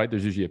 2, right?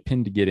 There's usually a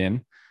PIN to get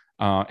in,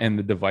 and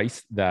the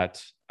device that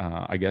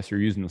I guess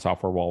you're using the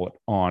software wallet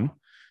on,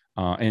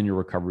 and your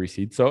recovery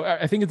seed. So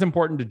I think it's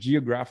important to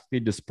geographically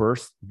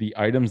disperse the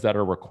items that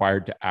are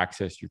required to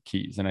access your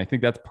keys. And I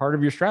think that's part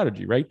of your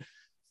strategy, right?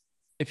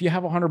 If you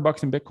have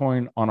 $100 in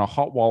Bitcoin on a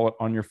hot wallet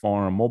on your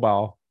phone,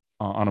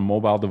 on a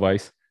mobile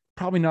device,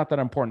 probably not that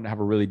important to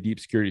have a really deep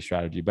security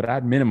strategy. But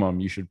at minimum,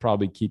 you should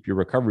probably keep your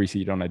recovery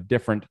seed on a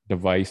different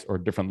device or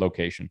different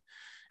location.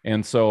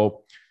 And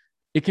so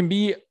it can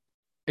be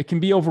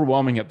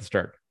overwhelming at the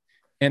start.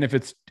 And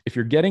if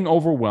you're getting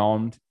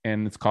overwhelmed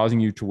and it's causing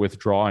you to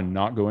withdraw and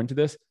not go into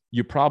this,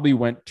 you probably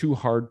went too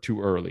hard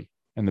too early.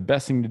 And the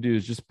best thing to do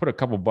is just put a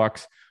couple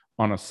bucks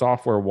on a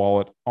software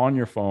wallet on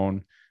your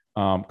phone,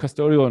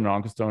 custodial or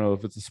non-custodial.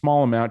 If it's a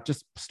small amount,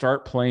 just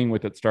start playing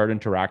with it, start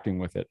interacting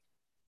with it.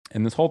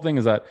 And this whole thing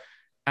is that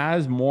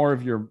as more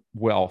of your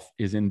wealth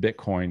is in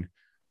Bitcoin,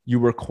 you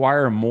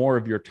require more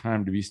of your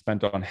time to be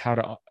spent on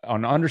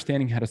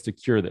understanding how to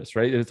secure this,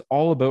 right? It's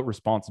all about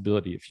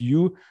responsibility. If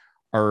you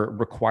are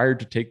required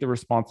to take the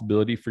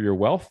responsibility for your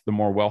wealth, the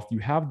more wealth you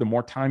have, the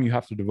more time you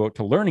have to devote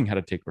to learning how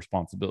to take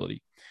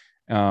responsibility.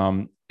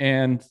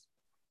 And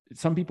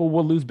some people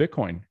will lose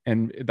Bitcoin,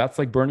 and that's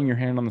like burning your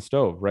hand on the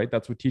stove, right?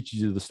 That's what teaches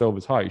you the stove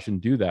is hot. You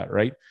shouldn't do that,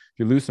 right? If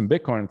you lose some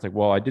Bitcoin, it's like,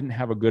 well, I didn't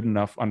have a good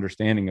enough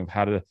understanding of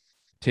how to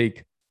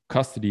take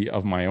custody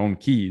of my own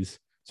keys.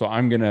 So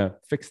I'm going to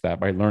fix that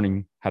by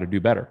learning how to do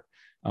better.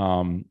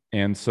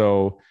 And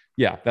so,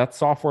 yeah, that's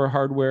software,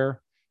 hardware,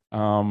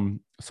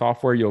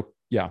 software.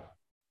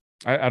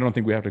 I don't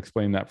think we have to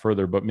explain that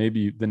further, but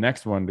maybe the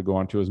next one to go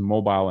on to is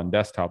mobile and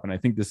desktop. And I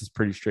think this is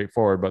pretty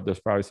straightforward, but there's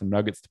probably some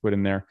nuggets to put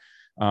in there.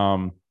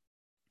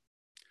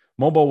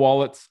 Mobile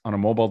wallets on a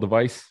mobile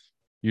device,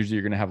 usually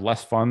you're going to have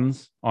less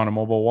funds on a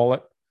mobile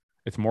wallet.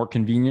 It's more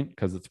convenient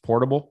because it's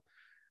portable.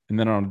 And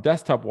then on a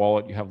desktop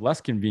wallet, you have less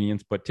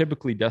convenience, but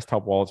typically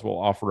desktop wallets will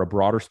offer a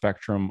broader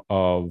spectrum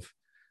of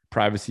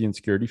privacy and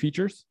security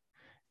features.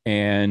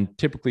 And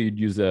typically you'd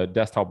use a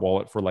desktop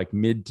wallet for like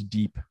mid to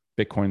deep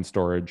Bitcoin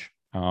storage,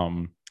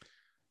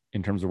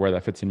 in terms of where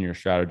that fits into your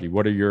strategy.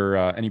 What are your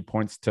any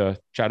points to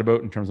chat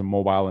about in terms of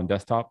mobile and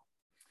desktop?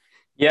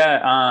 Yeah,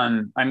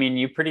 I mean,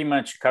 you pretty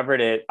much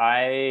covered it.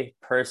 I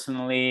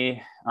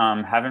personally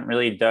haven't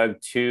really dug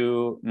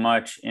too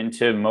much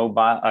into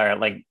mobile or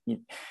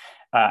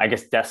I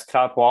guess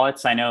desktop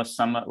wallets. I know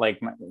some,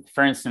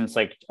 for instance,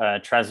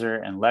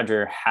 Trezor and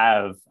Ledger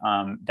have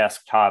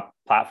desktop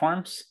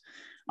platforms,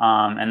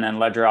 and then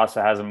Ledger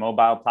also has a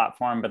mobile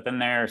platform. But then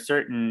there are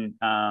certain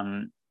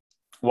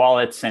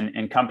wallets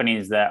and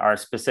companies that are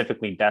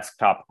specifically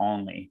desktop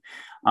only.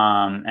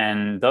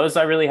 And those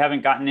I really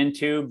haven't gotten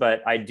into,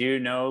 but I do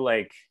know,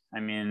 it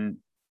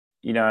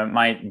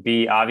might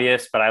be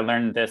obvious, but I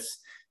learned this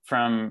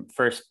from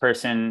first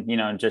person,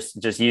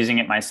 just using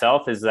it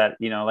myself is that,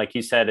 like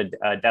you said,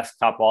 a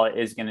desktop wallet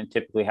is going to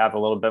typically have a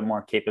little bit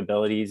more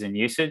capabilities and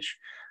usage.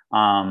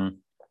 And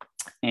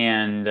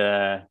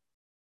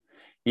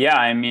yeah,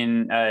 I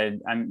mean,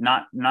 I'm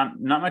not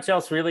much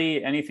else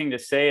really anything to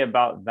say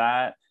about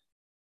that,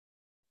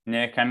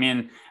 Nick. I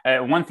mean,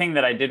 one thing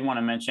that I did want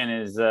to mention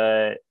is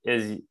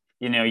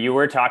you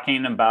were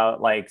talking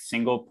about like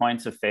single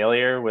points of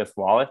failure with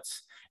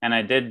wallets, and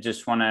I did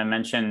just want to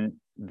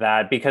mention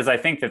that because I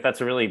think that that's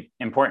a really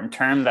important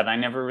term that I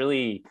never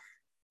really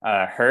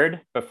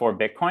heard before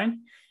Bitcoin.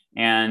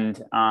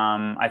 And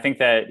I think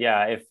that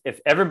if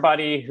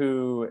everybody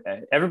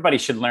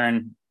should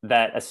learn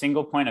that a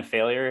single point of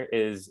failure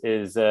is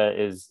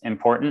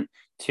important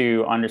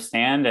to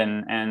understand.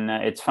 And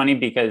it's funny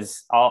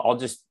because I'll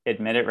just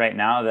admit it right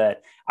now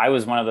that I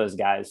was one of those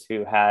guys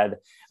who had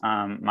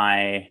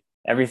my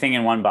everything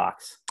in one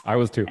box. I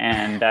was too.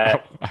 And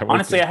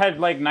honestly, too. I had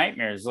like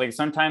nightmares. Like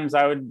sometimes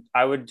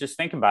I would just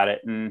think about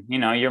it, and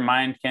your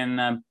mind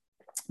can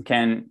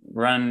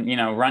run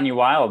you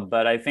wild.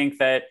 But I think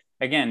that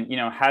again,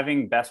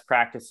 having best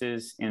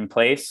practices in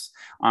place,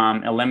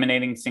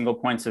 eliminating single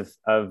points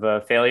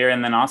of failure,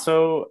 and then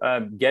also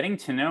getting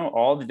to know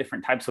all the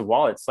different types of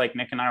wallets. Like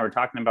Nick and I were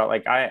talking about,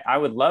 like I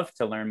would love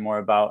to learn more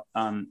about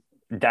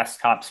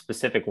desktop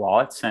specific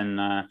wallets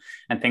and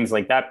things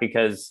like that,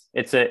 because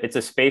it's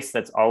a space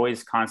that's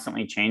always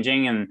constantly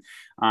changing.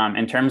 And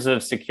in terms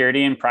of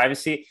security and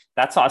privacy,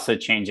 that's also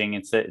changing.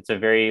 It's a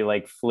very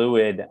like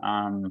fluid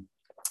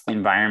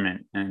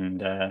environment.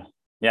 And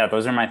yeah,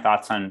 those are my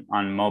thoughts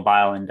on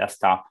mobile and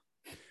desktop.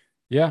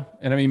 Yeah.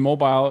 And I mean,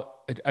 mobile,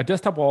 a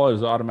desktop wallet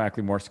is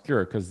automatically more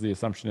secure because the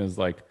assumption is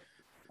like,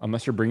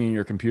 unless you're bringing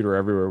your computer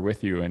everywhere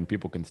with you and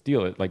people can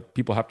steal it, like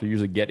people have to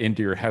usually get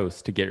into your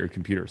house to get your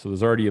computer. So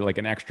there's already like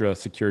an extra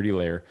security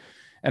layer.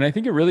 And I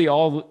think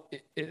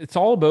it's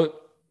all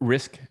about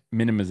risk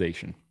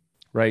minimization,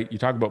 right? You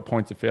talk about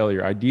points of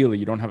failure. Ideally,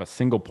 you don't have a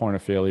single point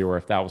of failure where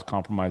if that was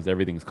compromised,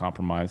 everything's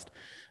compromised.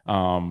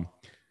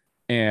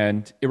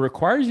 And it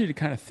requires you to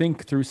kind of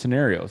think through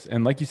scenarios.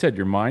 And like you said,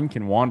 your mind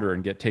can wander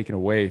and get taken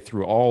away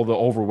through all the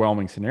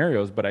overwhelming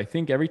scenarios. But I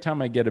think every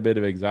time I get a bit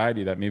of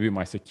anxiety that maybe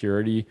my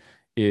security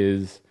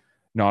is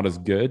not as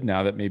good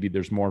now that maybe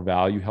there's more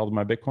value held in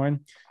my Bitcoin,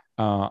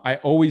 I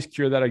always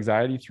cure that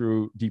anxiety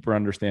through deeper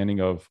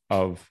understanding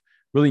of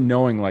really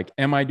knowing, like,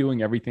 am I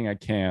doing everything I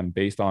can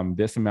based on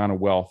this amount of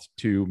wealth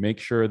to make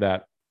sure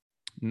that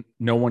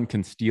no one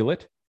can steal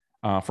it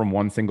from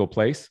one single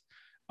place?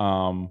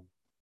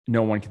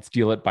 No one can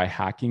steal it by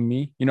hacking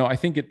me. I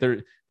think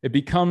it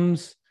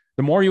becomes,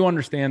 the more you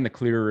understand, the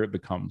clearer it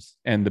becomes,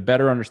 and the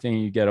better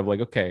understanding you get of like,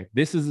 okay,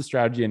 this is the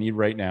strategy I need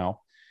right now.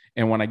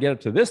 And when I get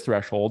up to this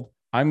threshold,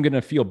 I'm going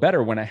to feel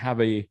better when I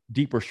have a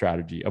deeper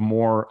strategy, a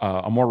more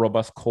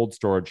robust cold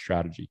storage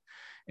strategy.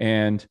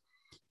 And,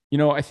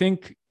 I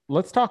think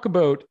let's talk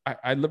about,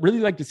 I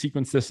really like to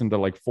sequence this into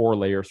like 4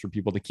 layers for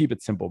people to keep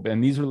it simple.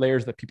 And these are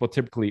layers that people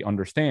typically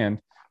understand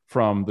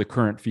from the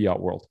current fiat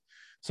world.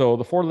 So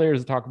the 4 layers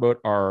to talk about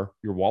are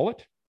your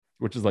wallet,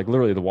 which is like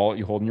literally the wallet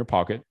you hold in your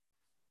pocket,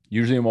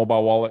 usually a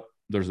mobile wallet.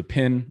 There's a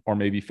PIN or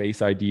maybe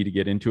Face ID to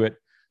get into it.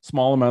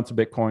 Small amounts of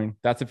Bitcoin.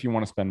 That's if you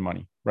want to spend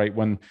money, right?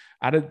 When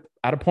at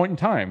a point in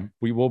time,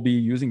 we will be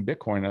using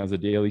Bitcoin as a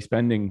daily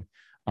spending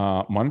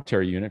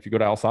monetary unit. If you go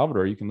to El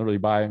Salvador, you can literally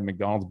buy a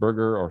McDonald's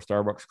burger or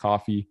Starbucks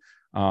coffee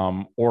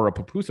or a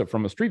pupusa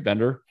from a street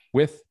vendor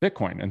with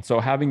Bitcoin. And so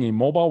having a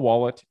mobile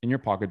wallet in your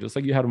pocket, just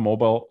like you had a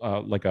mobile,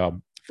 like a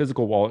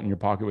physical wallet in your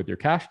pocket with your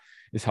cash,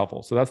 is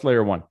helpful. So that's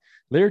layer 1.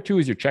 Layer 2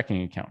 is your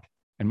checking account.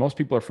 And most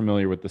people are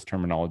familiar with this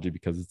terminology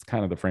because it's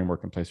kind of the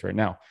framework in place right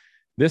now.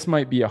 This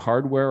might be a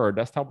hardware or a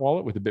desktop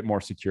wallet with a bit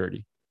more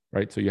security,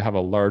 right? So you have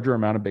a larger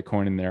amount of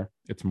Bitcoin in there.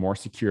 It's more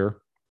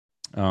secure.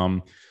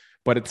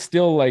 But it's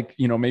still like,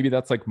 maybe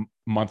that's like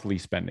monthly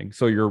spending.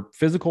 So your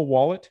physical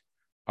wallet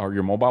or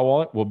your mobile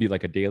wallet will be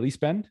like a daily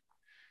spend.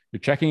 Your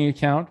checking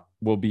account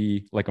will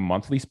be like a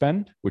monthly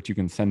spend, which you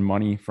can send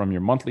money from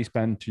your monthly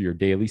spend to your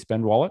daily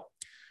spend wallet.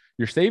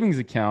 Your savings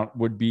account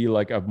would be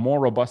like a more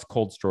robust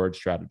cold storage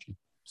strategy.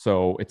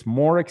 So it's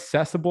more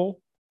accessible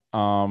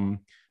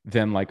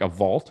than like a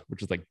vault,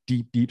 which is like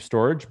deep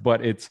storage,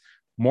 but it's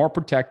more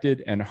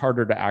protected and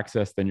harder to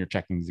access than your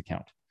checkings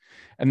account.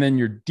 And then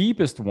your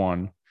deepest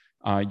one,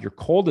 your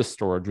coldest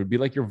storage would be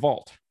like your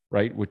vault,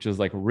 right? Which is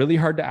like really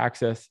hard to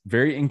access,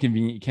 very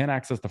inconvenient. You can't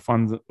access the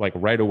funds like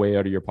right away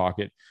out of your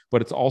pocket,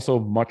 but it's also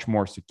much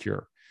more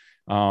secure.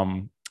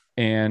 And,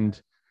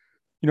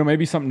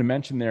 maybe something to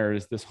mention there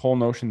is this whole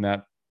notion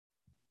that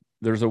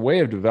there's a way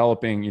of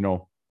developing,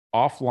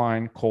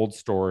 offline cold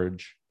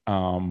storage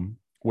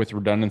with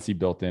redundancy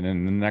built in.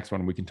 And in the next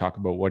one, we can talk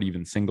about what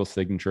even single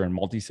signature and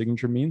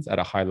multi-signature means at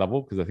a high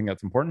level, because I think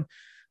that's important.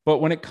 But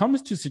when it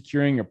comes to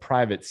securing a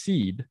private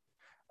seed,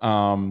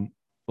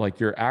 like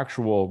your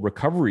actual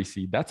recovery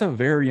seed, that's a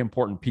very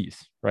important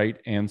piece, right?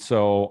 And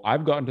so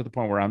I've gotten to the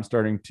point where I'm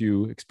starting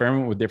to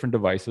experiment with different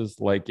devices,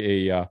 like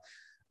a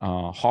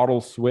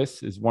HODL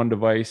Swiss is one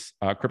device,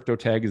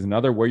 CryptoTag is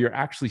another, where you're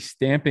actually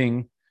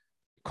stamping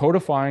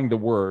codifying the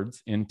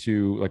words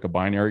into like a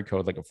binary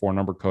code, like a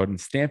 4-number code, and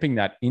stamping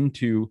that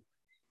into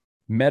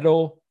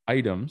metal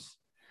items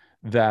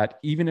that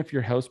even if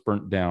your house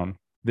burnt down,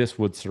 this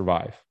would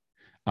survive.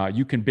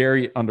 You can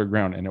bury it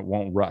underground and it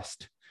won't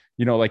rust.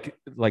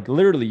 Like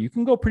literally, you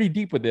can go pretty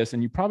deep with this,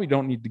 and you probably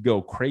don't need to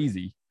go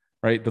crazy,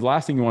 right? The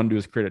last thing you want to do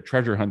is create a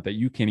treasure hunt that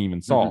you can't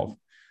even solve. Mm-hmm.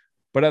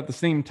 But at the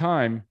same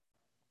time,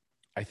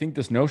 I think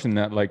this notion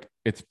that like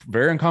it's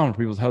very uncommon for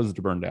people's houses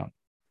to burn down,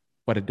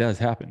 but it does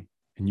happen.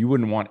 And you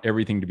wouldn't want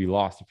everything to be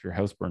lost if your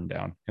house burned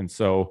down. And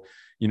so,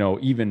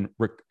 even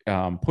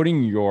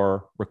putting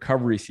your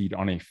recovery seed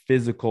on a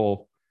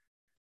physical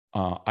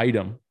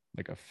item,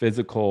 like a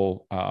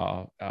physical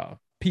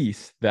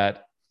piece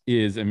that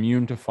is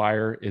immune to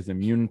fire, is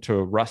immune to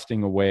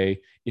rusting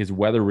away, is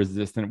weather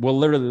resistant, will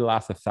literally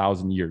last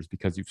 1,000 years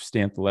because you've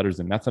stamped the letters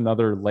in. That's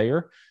another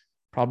layer.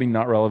 Probably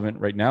not relevant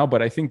right now,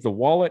 but I think the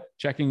wallet,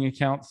 checking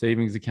account,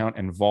 savings account,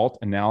 and vault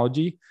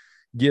analogy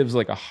gives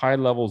like a high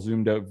level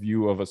zoomed out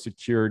view of a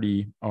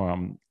security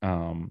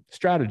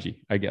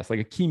strategy, I guess, like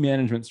a key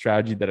management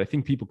strategy that I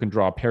think people can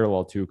draw a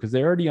parallel to because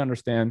they already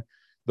understand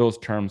those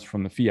terms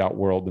from the fiat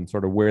world and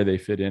sort of where they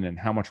fit in and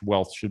how much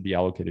wealth should be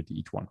allocated to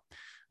each one.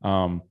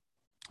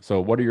 So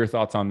what are your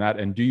thoughts on that?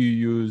 And do you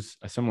use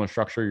a similar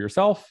structure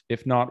yourself?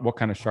 If not, what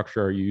kind of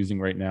structure are you using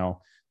right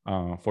now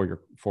for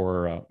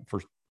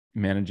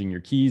managing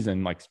your keys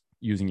and like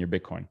using your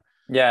Bitcoin?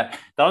 Yeah,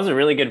 that was a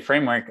really good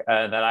framework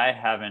that I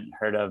haven't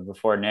heard of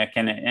before, Nick.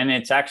 And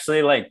it's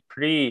actually like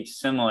pretty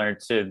similar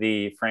to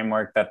the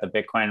framework that the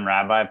Bitcoin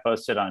Rabbi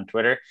posted on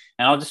Twitter.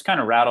 And I'll just kind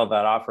of rattle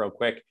that off real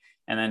quick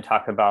and then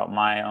talk about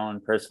my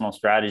own personal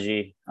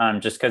strategy,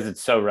 just because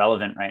it's so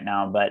relevant right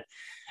now.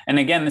 And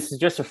again, this is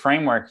just a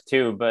framework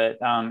too, but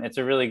it's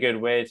a really good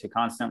way to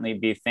constantly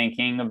be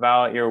thinking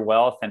about your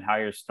wealth and how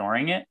you're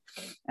storing it,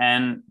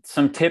 and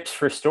some tips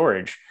for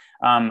storage.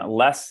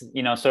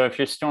 So if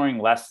you're storing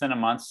less than a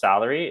month's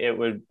salary, it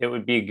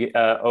would be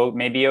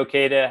maybe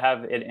okay to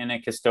have it in a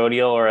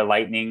custodial or a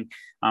lightning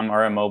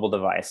or a mobile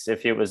device.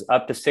 If it was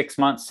up to 6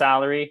 months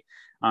salary,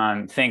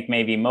 think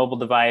maybe mobile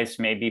device,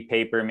 maybe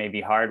paper, maybe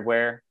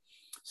hardware.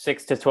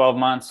 6 to 12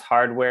 months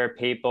hardware,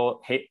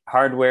 paper,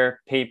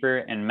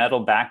 and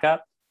metal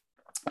backup.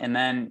 And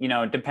then,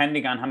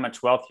 depending on how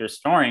much wealth you're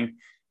storing,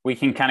 we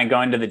can kind of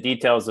go into the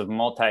details of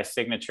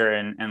multi-signature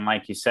and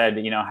like you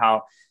said,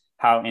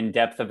 how in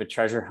depth of a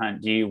treasure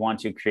hunt do you want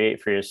to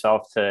create for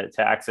yourself to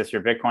access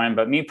your Bitcoin.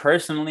 But me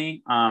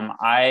personally,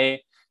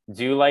 I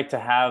do like to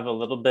have a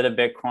little bit of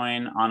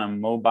Bitcoin on a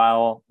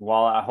mobile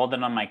wallet. I hold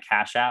it on my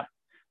Cash App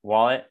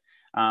wallet,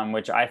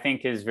 which I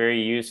think is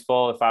very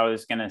useful if I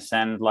was going to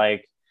send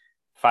like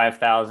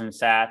 5,000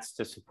 sats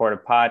to support a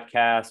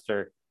podcast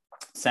or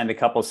send a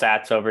couple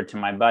sats over to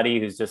my buddy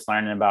who's just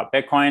learning about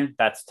Bitcoin.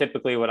 That's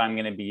typically what I'm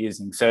going to be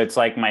using. So it's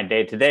like my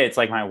day to day. It's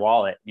like my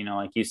wallet,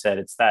 like you said,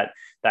 it's that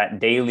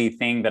daily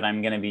thing that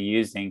I'm going to be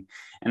using.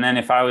 And then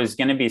if I was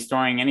going to be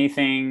storing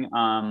anything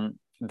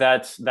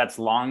that's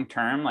long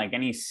term, like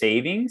any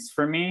savings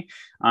for me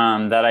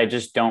that I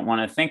just don't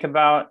want to think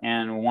about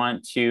and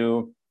want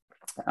to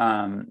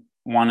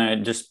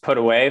just put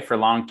away for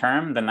long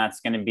term, then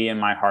that's going to be in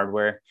my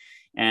hardware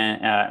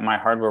and my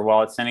hardware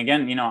wallets. And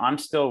again, I'm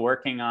still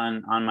working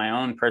on my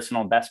own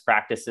personal best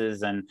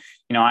practices. And,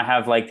 I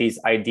have like these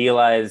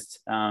idealized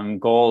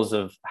goals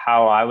of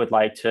how I would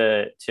like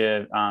to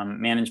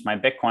manage my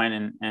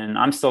Bitcoin, and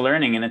I'm still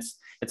learning, and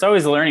it's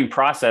always a learning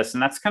process.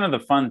 And that's kind of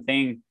the fun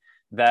thing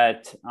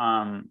that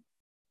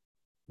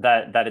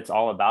it's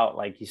all about.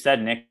 Like you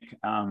said, Nick,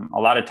 a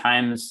lot of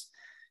times,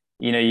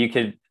 you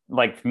could,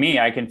 like me,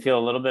 I can feel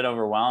a little bit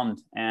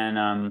overwhelmed,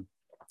 and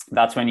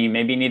that's when you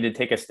maybe need to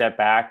take a step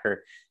back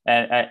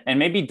and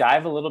maybe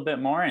dive a little bit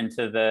more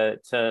into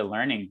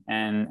learning.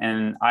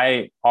 And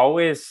I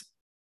always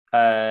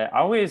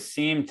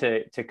seem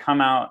to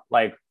come out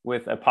like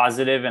with a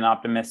positive and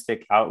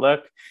optimistic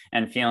outlook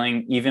and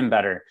feeling even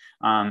better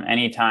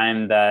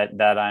anytime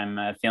that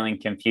I'm feeling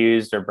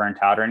confused or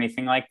burnt out or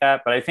anything like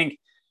that. But I think,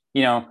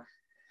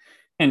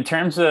 in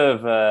terms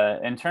of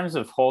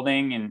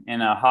holding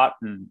in a hot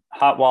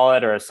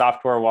wallet or a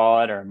software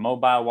wallet or a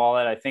mobile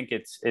wallet, I think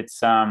it's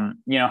how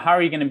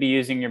are you going to be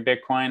using your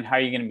Bitcoin? How are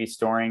you going to be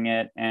storing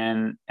it?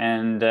 And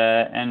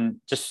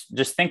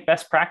just think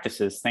best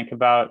practices. Think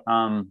about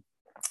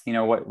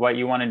what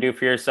you want to do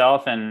for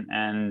yourself, and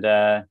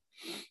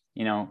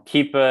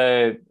keep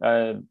a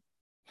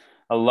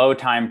low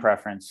time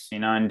preference.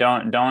 And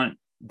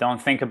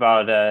don't think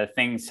about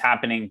things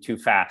happening too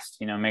fast.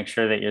 Make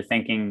sure that you're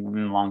thinking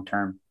in long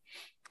term.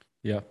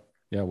 Yeah.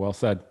 Yeah. Well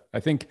said. I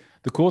think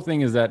the cool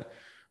thing is that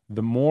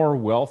the more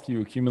wealth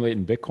you accumulate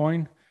in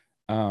Bitcoin,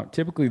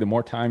 typically the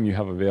more time you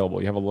have available.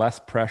 You have a less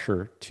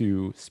pressure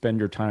to spend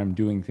your time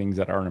doing things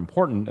that aren't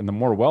important. And the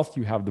more wealth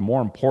you have, the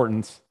more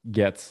importance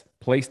gets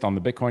placed on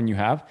the Bitcoin you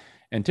have.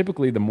 And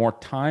typically the more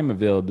time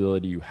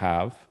availability you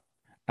have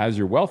as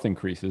your wealth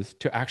increases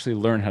to actually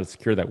learn how to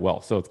secure that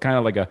wealth. So it's kind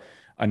of like a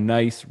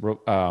nice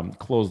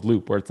closed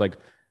loop where it's like,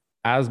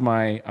 as the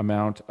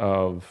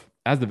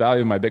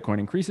value of my Bitcoin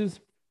increases,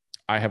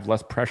 I have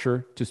less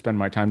pressure to spend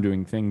my time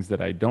doing things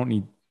that I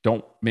don't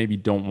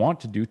want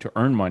to do to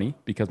earn money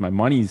because my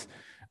money's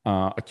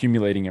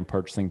accumulating in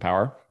purchasing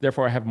power.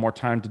 Therefore, I have more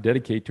time to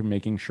dedicate to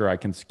making sure I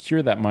can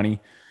secure that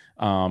money,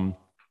 um,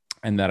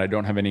 and that I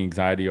don't have any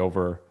anxiety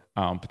over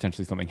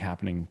potentially something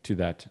happening to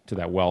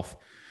that wealth.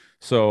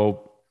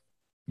 So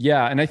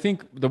yeah, and I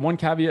think the one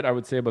caveat I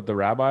would say about the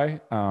rabbi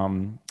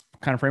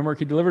kind of framework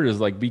he delivered is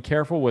like be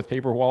careful with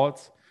paper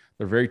wallets.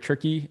 They're very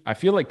tricky. I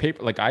feel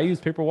like I use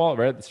paper wallet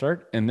right at the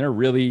start, and they're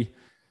really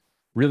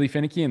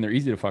finicky and they're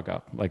easy to fuck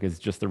up. Like it's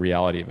just the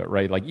reality of it,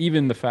 right? Like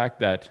even the fact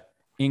that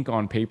ink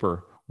on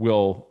paper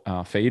will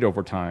fade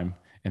over time,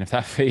 and if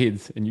that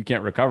fades and you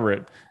can't recover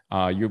it,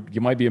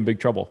 you might be in big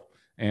trouble.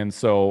 And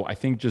so I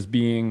think just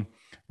being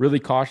really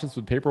cautious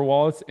with paper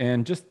wallets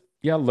and just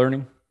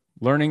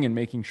learning and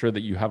making sure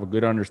that you have a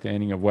good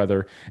understanding of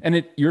whether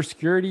your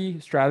security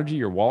strategy,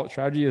 your wallet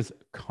strategy is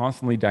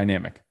constantly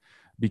dynamic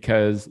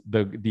because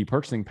the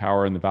purchasing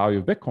power and the value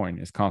of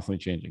Bitcoin is constantly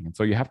changing. And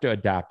so you have to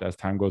adapt as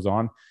time goes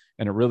on.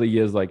 And it really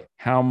is like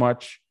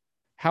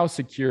how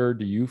secure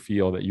do you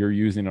feel that you're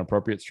using an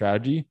appropriate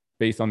strategy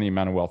based on the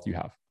amount of wealth you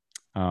have?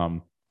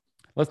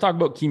 Let's talk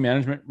about key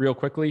management real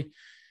quickly.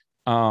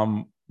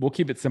 We'll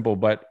keep it simple,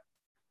 but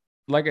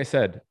like I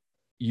said,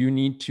 you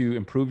need to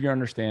improve your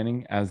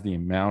understanding as the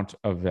amount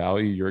of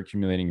value you're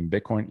accumulating in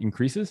Bitcoin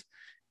increases.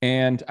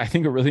 And I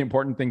think a really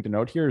important thing to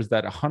note here is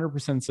that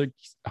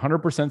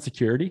 100%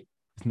 security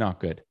is not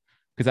good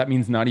because that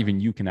means not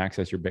even you can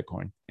access your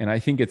Bitcoin. And I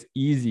think it's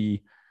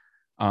easy.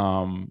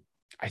 I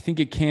think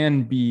it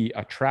can be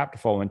a trap to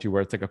fall into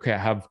where it's like, okay, I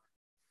have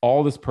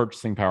all this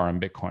purchasing power on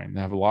Bitcoin.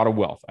 I have a lot of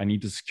wealth. I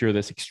need to secure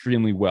this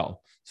extremely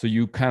well. So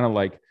you kind of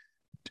like,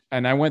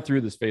 and I went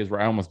through this phase where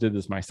I almost did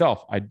this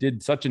myself. I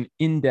did such an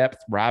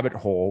in-depth rabbit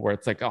hole where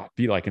it's like, oh, it'd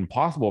be like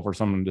impossible for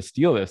someone to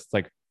steal this. It's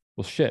like,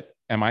 well, shit,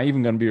 am I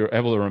even going to be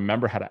able to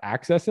remember how to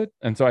access it?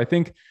 And so I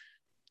think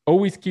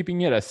always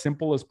keeping it as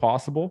simple as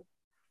possible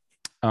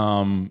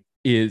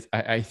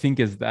I think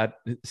is that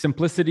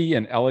simplicity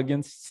and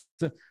elegance.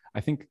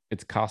 I think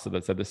it's Casa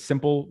that said the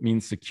simple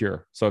means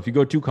secure. So if you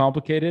go too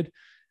complicated,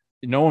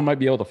 no one might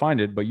be able to find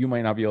it, but you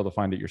might not be able to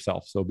find it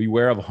yourself. So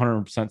beware of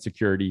 100%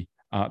 security.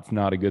 It's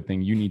not a good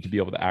thing. You need to be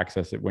able to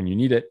access it when you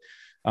need it.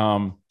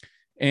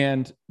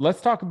 And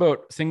let's talk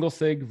about single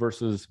sig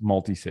versus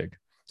multi-sig.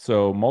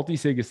 So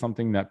multi-sig is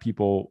something that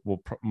people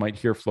might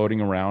hear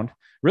floating around.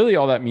 Really,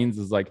 all that means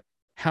is like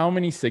how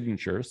many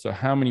signatures, so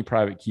how many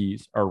private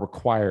keys are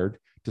required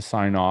to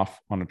sign off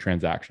on a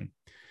transaction.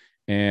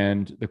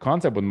 And the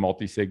concept with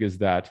multi-sig is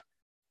that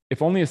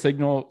if only a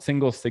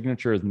single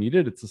signature is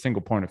needed, it's a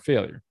single point of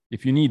failure.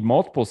 If you need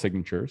multiple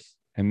signatures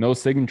and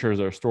those signatures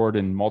are stored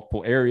in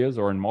multiple areas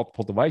or in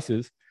multiple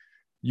devices,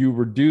 you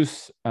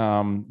reduce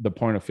the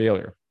point of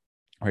failure,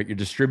 right? You're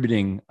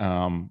distributing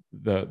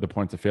the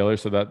points of failure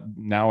so that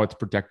now it's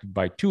protected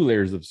by two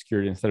layers of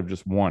security instead of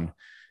just one.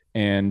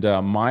 And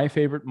my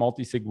favorite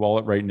multi-sig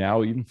wallet right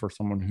now, even for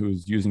someone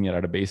who's using it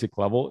at a basic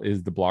level,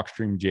 is the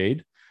Blockstream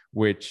Jade,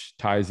 which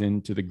ties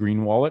into the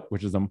Green Wallet,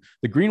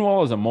 the Green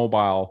Wallet is a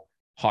mobile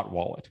hot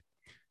wallet.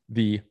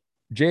 The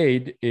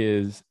Jade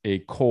is a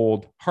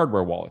cold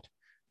hardware wallet.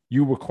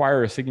 You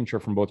require a signature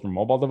from both your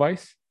mobile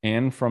device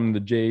and from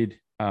the Jade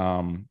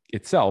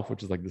itself,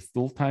 which is like this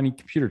little tiny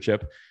computer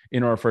chip,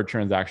 in order for a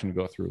transaction to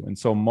go through. And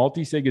so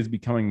multi-sig is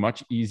becoming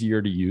much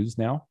easier to use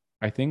now.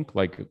 I think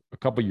like a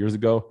couple of years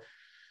ago,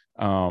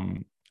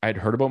 I'd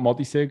heard about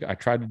multi-sig. I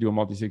tried to do a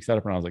multi-sig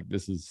setup and I was like,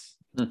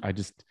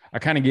 I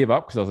kind of gave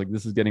up because I was like,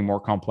 this is getting more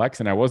complex.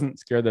 And I wasn't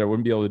scared that I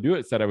wouldn't be able to do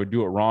it. Said I would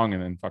do it wrong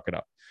and then fuck it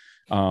up.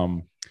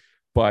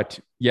 But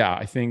yeah,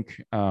 I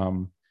think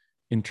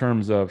in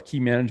terms of key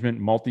management,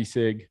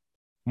 multi-sig,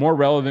 more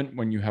relevant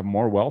when you have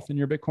more wealth in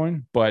your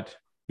Bitcoin, but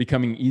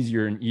becoming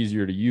easier and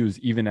easier to use,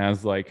 even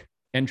as like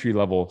entry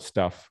level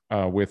stuff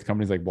with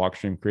companies like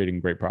Blockstream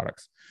creating great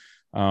products.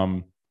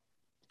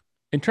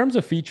 In terms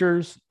of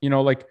features,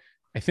 like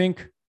I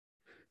think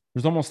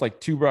there's almost like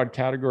two broad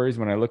categories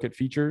when I look at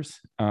features,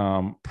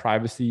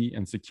 privacy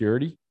and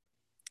security.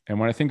 And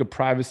when I think of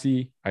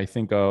privacy, I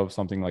think of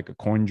something like a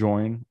coin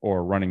join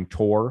or running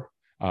Tor,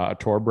 a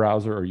Tor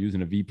browser, or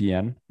using a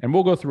VPN. And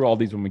we'll go through all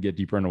these when we get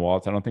deeper into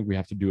wallets. I don't think we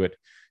have to do it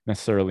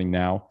necessarily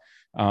now.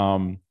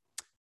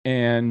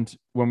 And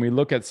when we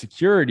look at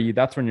security,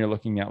 that's when you're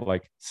looking at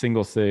like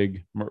single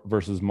sig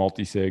versus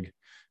multi-sig.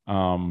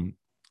 And,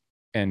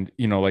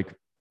 like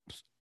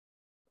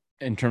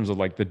in terms of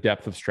like the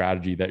depth of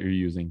strategy that you're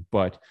using.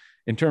 But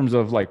in terms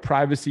of like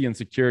privacy and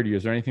security,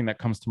 is there anything that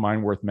comes to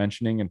mind worth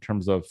mentioning in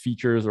terms of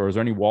features, or is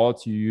there any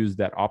wallets you use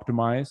that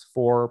optimize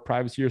for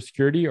privacy or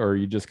security, or are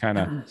you just kind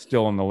of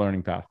still on the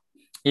learning path?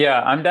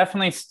 Yeah, I'm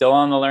definitely still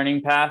on the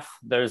learning path.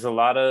 There's a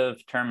lot of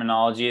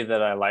terminology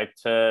that I like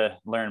to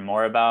learn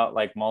more about,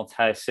 like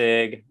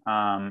multi-sig,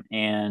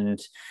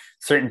 and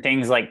certain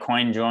things like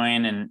coin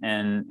join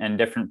and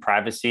different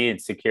privacy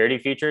and security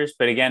features.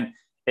 But again,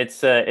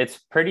 it's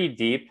pretty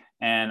deep.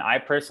 And I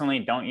personally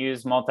don't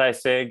use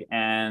multi-sig,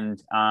 and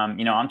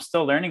I'm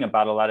still learning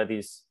about a lot of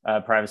these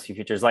privacy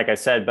features, like I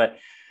said. But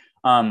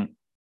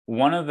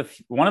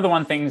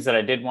one things that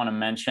I did want to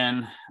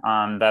mention,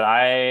 that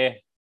I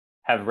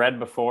have read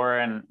before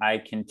and I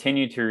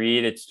continue to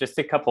read. It's just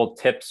a couple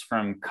tips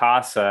from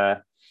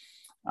Casa,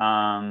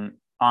 on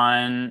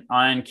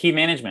key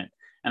management,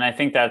 and I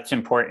think that's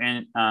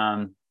important,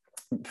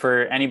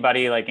 for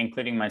anybody, like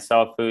including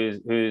myself,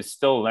 who's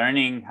still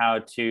learning how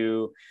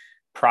to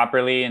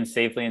properly and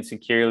safely and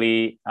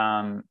securely,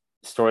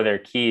 store their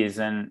keys.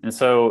 And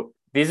so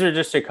these are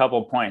just a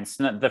couple points.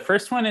 The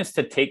first one is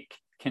to take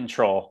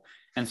control.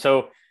 And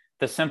so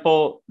the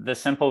simple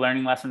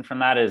learning lesson from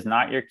that is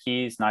not your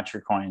keys, not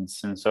your coins.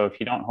 And so if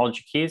you don't hold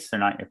your keys, they're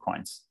not your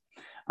coins.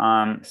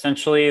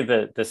 Essentially,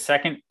 the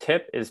second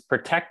tip is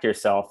protect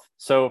yourself.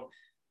 So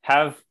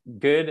have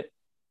good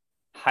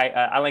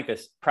I like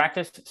this.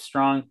 Practice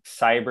strong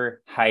cyber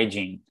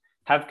hygiene.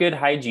 Have good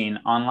hygiene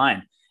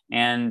online.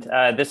 And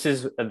this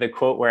is the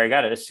quote where I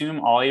got it. Assume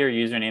all your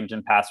usernames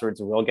and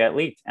passwords will get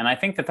leaked. And I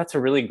think that that's a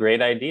really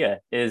great idea.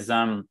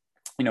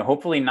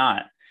 Hopefully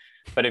not.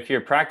 But if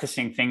you're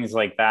practicing things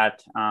like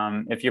that,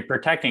 if you're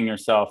protecting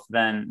yourself,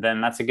 then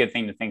that's a good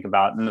thing to think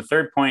about. And the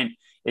third point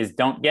is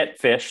don't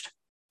get phished.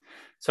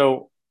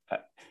 So,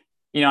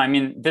 I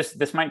mean,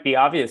 this might be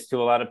obvious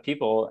to a lot of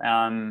people.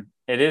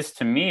 It is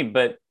to me,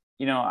 but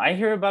I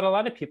hear about a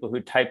lot of people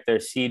who type their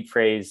seed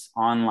phrase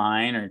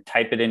online or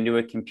type it into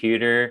a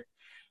computer.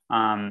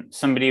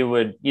 Somebody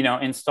would,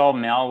 install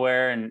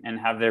malware and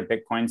have their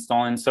Bitcoin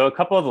stolen. So a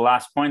couple of the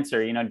last points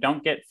are,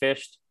 don't get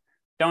phished,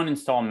 don't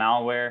install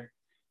malware,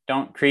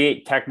 don't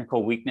create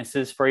technical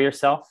weaknesses for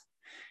yourself.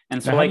 And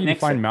Now, so, how do like you Nick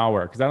define said,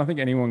 malware? Because I don't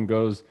think anyone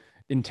goes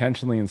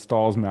intentionally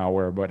installs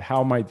malware, but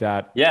how might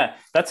that yeah,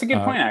 that's a good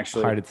point, hide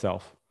actually.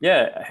 itself?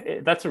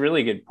 Yeah, that's a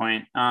really good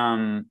point.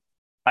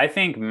 I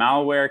think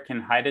malware can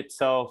hide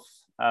itself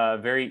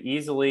very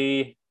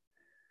easily.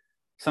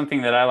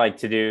 Something that I like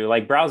to do,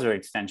 like browser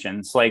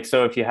extensions. Like,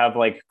 so if you have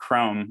like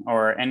Chrome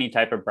or any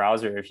type of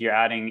browser, if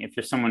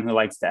you're someone who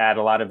likes to add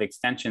a lot of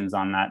extensions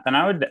on that, then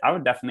I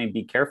would definitely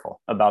be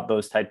careful about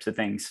those types of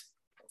things.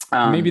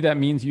 Maybe Um, that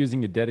means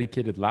using a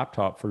dedicated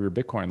laptop for your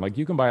Bitcoin. Like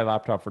you can buy a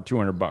laptop for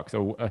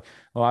 $200,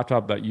 a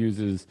laptop that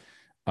uses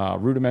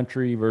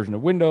rudimentary version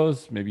of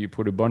Windows. Maybe you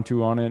put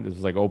Ubuntu on it. It's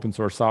like open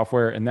source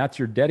software, and that's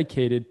your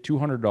dedicated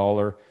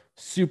 $200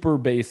 super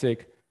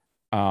basic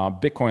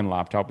Bitcoin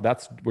laptop.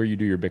 That's where you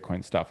do your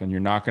Bitcoin stuff, and you're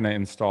not going to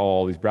install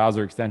all these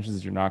browser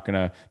extensions. You're not going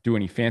to do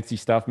any fancy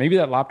stuff. Maybe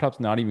that laptop's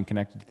not even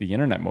connected to the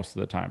internet most of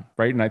the time,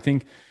 right? And I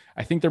think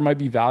there might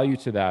be value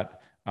to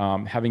that,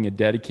 having a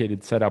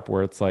dedicated setup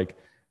where it's like,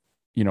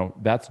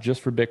 that's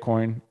just for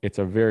Bitcoin. It's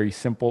a very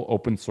simple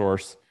open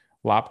source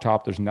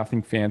laptop. There's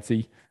nothing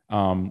fancy,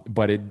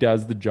 but it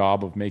does the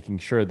job of making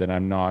sure that I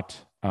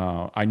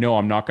know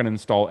I'm not going to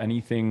install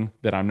anything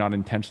that I'm not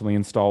intentionally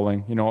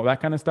installing, that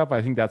kind of stuff.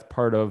 I think that's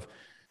part of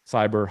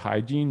cyber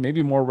hygiene,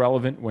 maybe more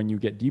relevant when you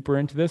get deeper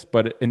into this,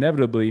 but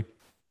inevitably,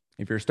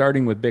 if you're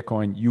starting with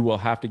Bitcoin, you will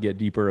have to get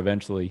deeper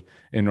eventually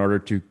in order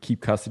to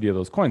keep custody of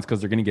those coins because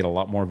they're going to get a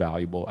lot more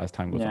valuable as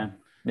time goes yeah, on.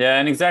 yeah,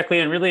 and exactly,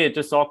 and really, it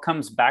just all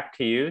comes back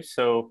to you.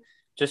 So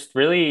just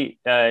really,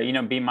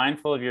 be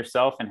mindful of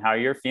yourself and how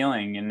you're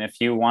feeling, and if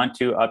you want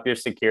to up your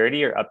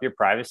security or up your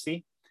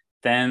privacy,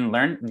 then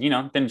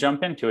then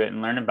jump into it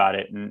and learn about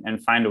it,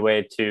 and find a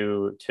way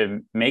to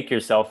make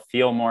yourself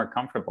feel more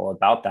comfortable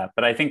about that.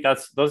 But I think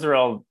those are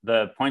all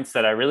the points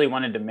that I really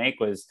wanted to make.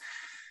 Was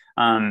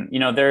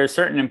there are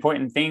certain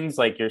important things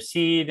like your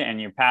seed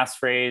and your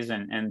passphrase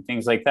and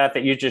things like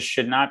that you just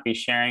should not be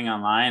sharing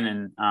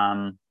online.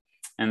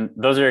 And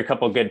those are a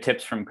couple of good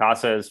tips from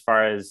Casa as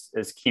far as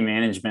key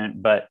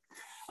management.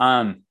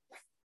 Um,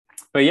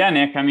 but yeah,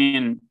 Nick, I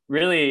mean,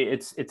 really,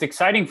 it's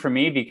exciting for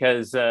me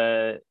because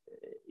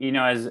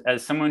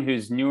as someone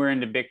who's newer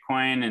into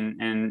Bitcoin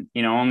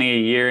and only a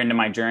year into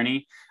my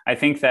journey, I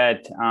think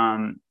that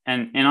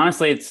and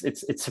honestly,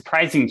 it's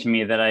surprising to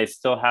me that I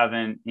still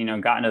haven't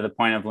gotten to the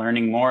point of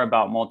learning more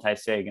about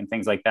multi-sig and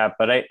things like that.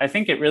 But I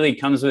think it really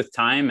comes with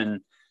time.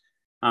 And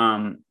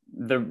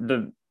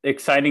the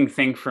exciting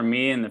thing for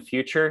me in the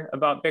future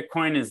about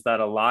Bitcoin is that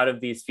a lot of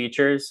these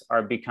features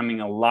are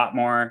becoming a lot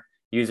more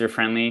user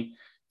friendly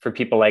for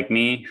people like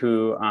me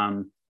who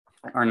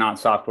are not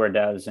software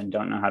devs and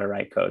don't know how to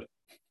write code.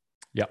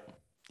 Yep.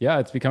 Yeah,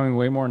 it's becoming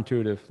way more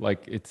intuitive.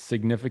 Like it's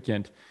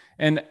significant.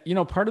 And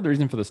part of the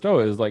reason for the stow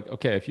is like,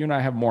 okay, if you and I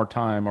have more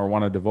time or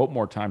want to devote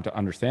more time to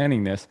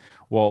understanding this,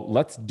 well,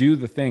 let's do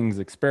the things,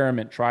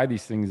 experiment, try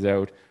these things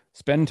out,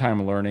 spend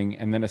time learning,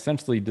 and then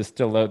essentially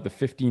distill out the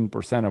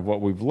 15% of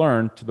what we've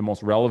learned to the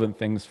most relevant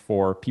things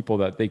for people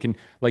that they can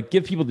like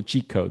give people the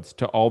cheat codes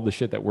to all the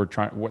shit that we're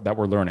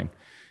learning.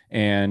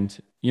 And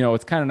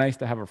it's kind of nice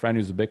to have a friend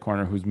who's a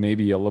Bitcoiner who's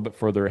maybe a little bit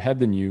further ahead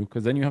than you,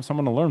 because then you have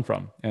someone to learn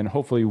from. And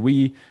hopefully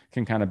we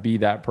can kind of be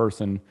that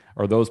person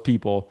or those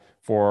people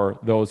for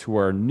those who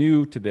are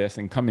new to this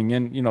and coming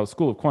in.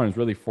 School of Coin is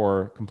really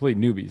for complete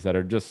newbies that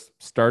are just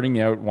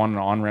starting out, want an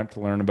on-ramp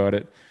to learn about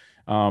it.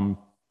 Um,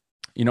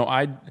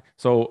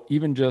 so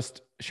even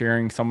just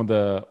sharing some of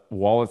the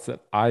wallets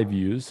that I've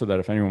used so that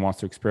if anyone wants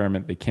to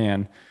experiment, they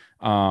can.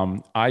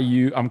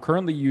 I'm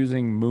currently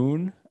using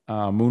Moon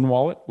Moon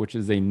Wallet, which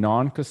is a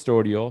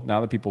non-custodial.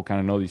 Now that people kind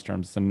of know these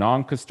terms, it's a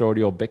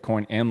non-custodial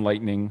Bitcoin and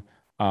Lightning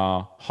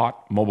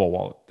hot mobile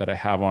wallet that I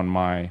have on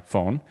my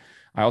phone.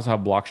 I also have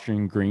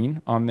Blockstream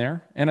Green on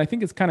there, and I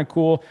think it's kind of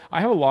cool. I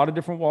have a lot of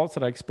different wallets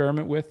that I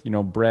experiment with.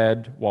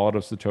 Bread, Wallet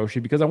of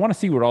Satoshi, because I want to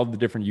see what all the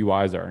different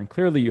UIs are. And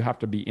clearly, you have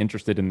to be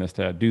interested in this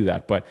to do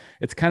that. But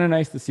it's kind of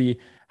nice to see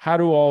how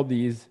do all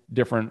these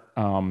different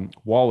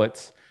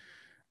wallets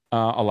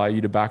allow you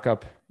to back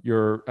up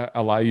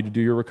allow you to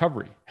do your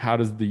recovery. How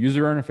does the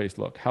user interface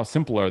look? How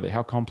simple are they?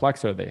 How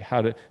complex are they?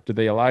 Do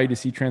they allow you to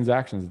see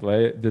transactions?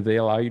 Do they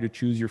allow you to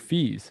choose your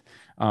fees?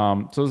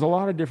 So there's a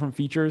lot of different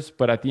features,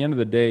 but at the end of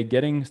the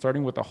day,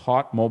 starting with a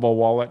hot mobile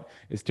wallet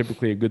is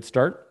typically a good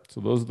start. So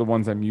those are the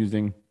ones I'm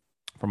using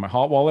for my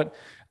hot wallet.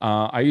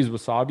 I use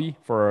Wasabi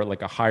for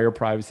like a higher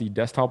privacy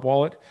desktop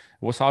wallet.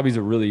 Wasabi is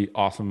a really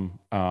awesome,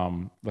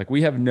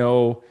 we have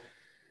no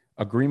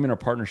agreement or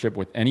partnership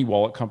with any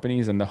wallet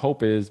companies. And the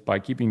hope is by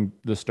keeping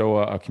the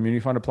Stoa a community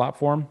funded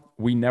platform,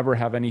 we never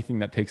have anything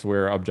that takes away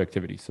our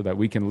objectivity so that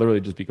we can literally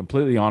just be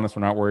completely honest.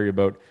 We're not worried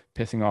about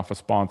pissing off a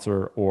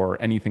sponsor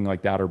or anything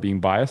like that or being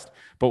biased.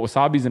 But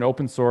Wasabi is an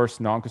open source,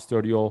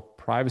 non-custodial,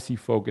 privacy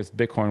focused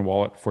Bitcoin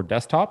wallet for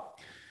desktop.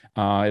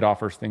 It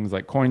offers things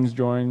like coins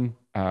join,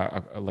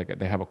 like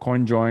they have a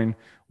coin join,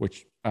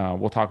 which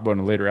we'll talk about in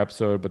a later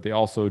episode, but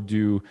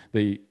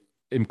they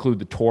include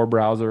the Tor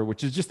browser,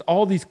 which is just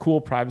all these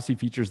cool privacy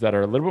features that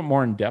are a little bit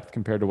more in depth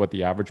compared to what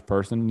the average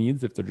person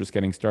needs if they're just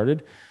getting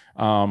started.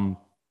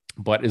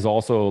 But is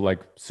also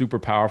like super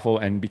powerful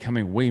and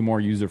becoming way more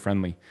user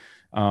friendly.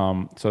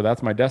 So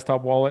that's my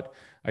desktop wallet.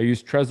 I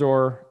use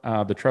Trezor,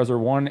 the Trezor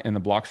One and the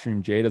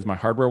Blockstream Jade as my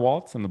hardware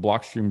wallets. And the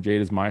Blockstream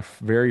Jade is my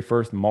very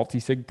first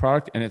multi-sig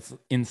product, and it's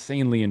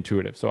insanely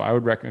intuitive. So I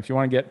would recommend if you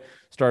want to get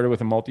started with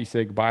a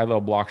multi-sig, buy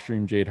the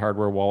Blockstream Jade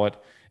hardware wallet.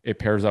 It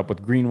pairs up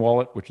with Green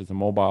Wallet, which is a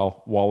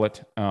mobile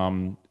wallet,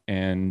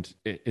 and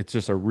it's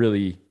just a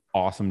really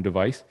awesome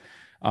device.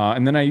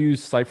 And then I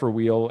use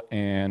Cypherwheel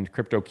and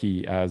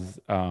CryptoKey as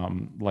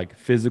like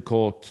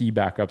physical key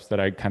backups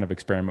that I kind of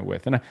experiment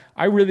with. And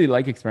I really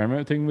like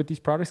experimenting with these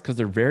products because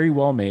they're very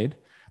well made.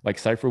 Like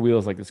Cypherwheel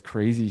is like this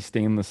crazy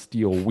stainless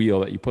steel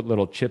wheel that you put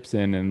little chips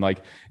in, and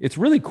like it's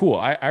really cool.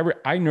 I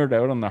nerd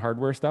out on the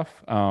hardware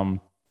stuff. And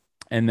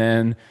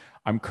then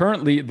I'm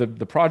currently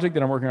the project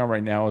that I'm working on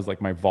right now is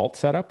like my vault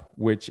setup,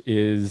 which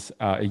is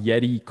a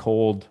Yeti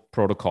cold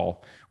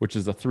protocol, which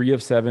is a 3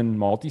 of 7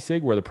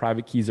 multi-sig where the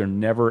private keys are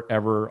never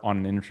ever on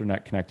an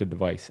internet connected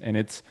device. And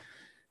it's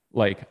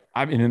like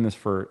I've been in this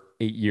for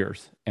 8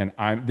 years, and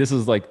this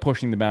is like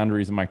pushing the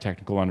boundaries of my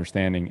technical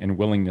understanding and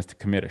willingness to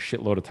commit a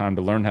shitload of time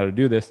to learn how to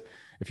do this.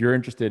 If you're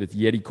interested, it's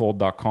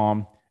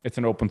yeticold.com. It's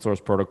an open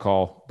source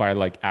protocol by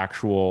like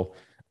actual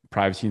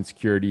privacy and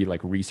security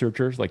like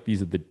researchers. Like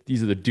these are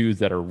the dudes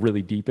that are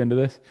really deep into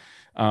this.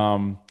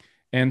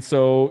 And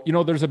so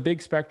there's a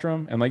big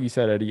spectrum, and like you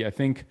said, Eddie, I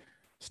think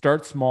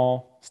start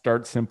small,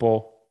 start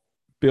simple,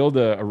 build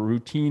a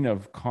routine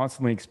of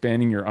constantly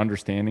expanding your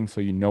understanding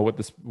so you know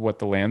what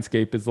the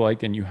landscape is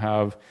like, and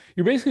you're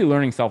basically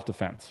learning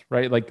self-defense,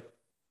 right? Like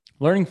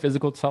learning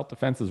physical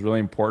self-defense is really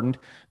important.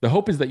 The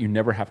hope is that you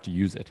never have to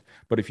use it,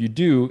 but if you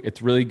do,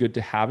 it's really good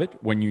to have it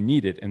when you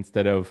need it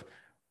instead of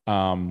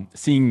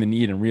seeing the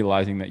need and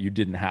realizing that you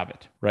didn't have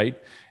it, right?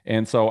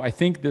 And so I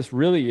think this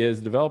really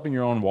is developing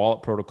your own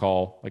wallet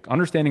protocol, like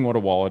understanding what a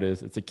wallet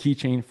is. It's a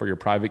keychain for your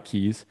private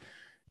keys,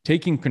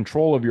 taking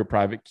control of your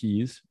private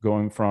keys,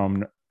 going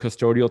from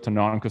custodial to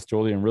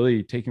non-custodial, and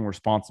really taking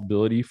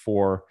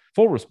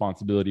full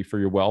responsibility for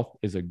your wealth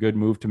is a good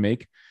move to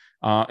make.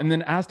 And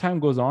then as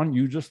time goes on,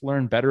 you just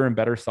learn better and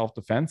better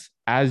self-defense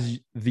as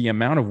the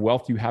amount of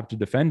wealth you have to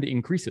defend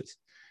increases.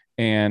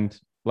 And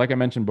like I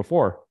mentioned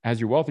before, as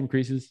your wealth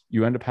increases,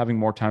 you end up having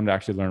more time to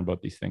actually learn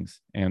about these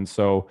things. And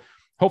so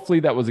hopefully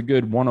that was a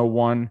good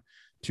 101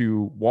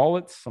 to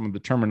wallets, some of the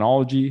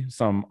terminology,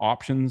 some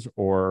options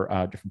or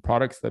different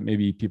products that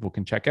maybe people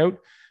can check out.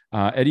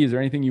 Eddie, is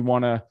there anything you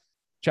want to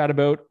chat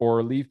about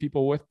or leave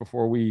people with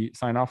before we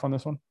sign off on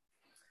this one?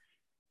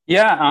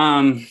 Yeah,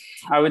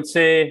 I would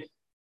say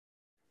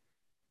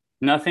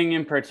nothing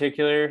in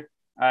particular.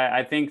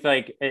 I think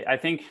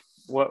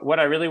what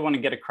I really want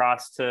to get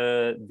across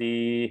to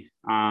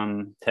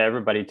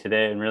everybody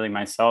today, and really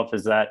myself,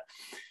 is that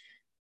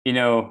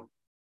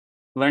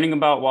learning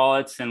about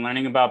wallets and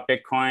learning about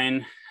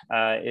Bitcoin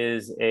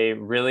is a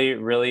really,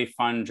 really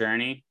fun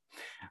journey.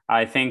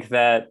 I think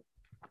that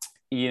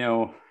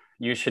you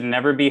should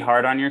never be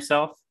hard on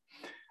yourself.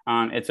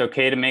 It's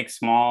okay to make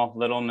small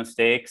little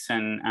mistakes,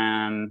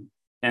 and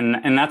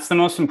that's the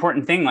most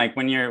important thing. Like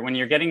when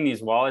you're getting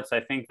these wallets, I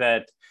think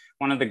that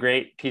one of the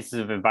great pieces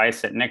of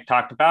advice that Nick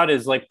talked about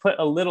is like put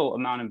a little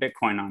amount of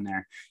Bitcoin on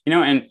there,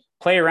 and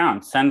play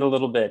around, send a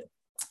little bit,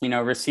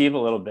 receive a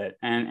little bit,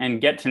 and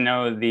get to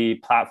know the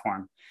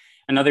platform.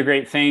 another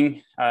great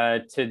thing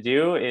to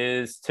do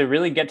is to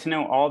really get to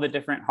know all the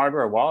different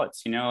hardware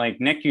wallets. Like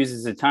Nick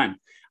uses a ton.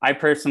 I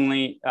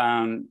personally,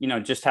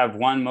 just have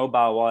one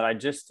mobile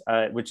wallet.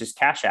 Which is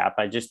Cash App.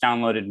 I just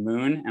downloaded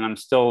Moon, and I'm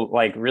still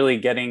like really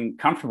getting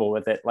comfortable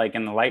with it, like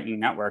in the Lightning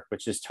Network,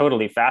 which is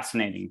totally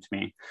fascinating to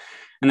me.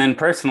 And then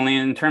personally,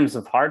 in terms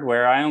of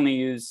hardware, I only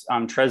use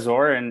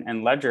Trezor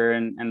and Ledger,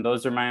 and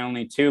those are my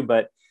only two.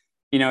 But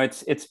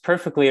it's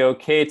perfectly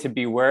okay to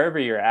be wherever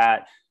you're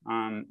at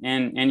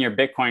in your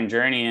Bitcoin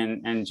journey,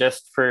 and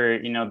just for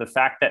the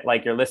fact that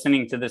like you're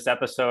listening to this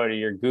episode or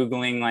you're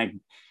Googling like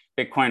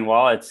Bitcoin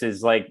wallets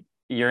is like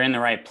you're in the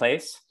right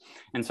place.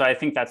 And so I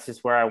think that's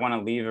just where I want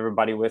to leave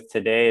everybody with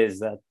today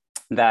is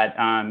that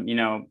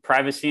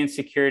privacy and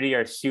security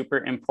are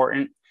super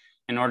important.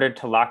 In order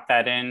to lock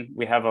that in,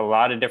 we have a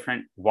lot of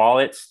different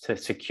wallets to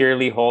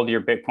securely hold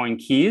your Bitcoin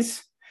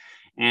keys.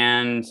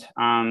 And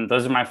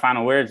those are my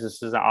final words.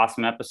 This is an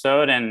awesome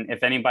episode. And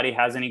if anybody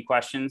has any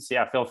questions,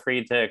 feel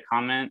free to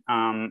comment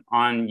on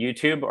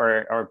YouTube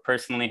or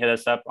personally hit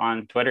us up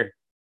on Twitter.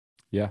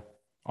 Yeah,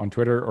 on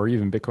Twitter or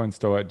even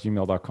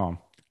bitcoinstoa@gmail.com.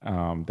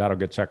 That'll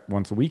get checked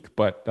once a week,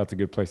 but that's a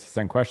good place to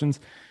send questions.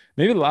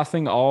 Maybe the last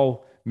thing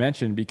I'll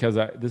mention, because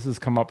this has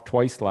come up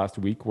twice last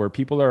week, where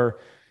people are,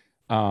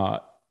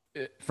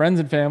 friends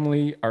and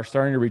family are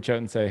starting to reach out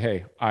and say,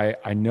 hey,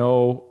 I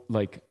know,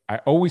 like, I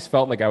always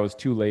felt like I was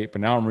too late,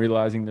 but now I'm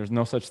realizing there's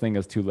no such thing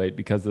as too late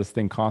because this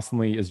thing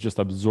constantly is just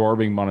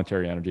absorbing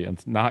monetary energy and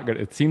it's not good.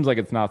 It seems like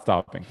it's not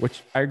stopping,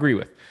 which I agree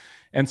with.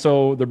 And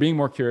so they're being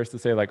more curious to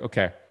say like,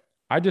 okay,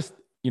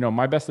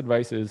 my best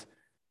advice is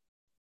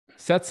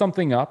set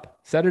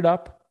it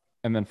up,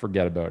 and then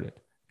forget about it.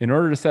 In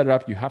order to set it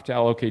up, you have to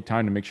allocate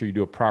time to make sure you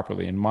do it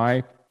properly. And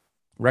my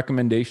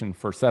recommendation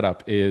for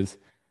setup is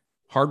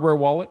hardware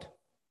wallet,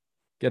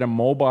 get a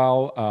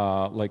mobile,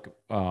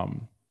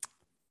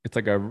 it's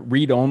like a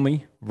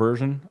read-only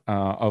version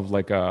of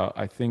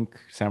I think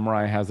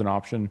Samurai has an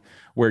option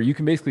where you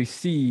can basically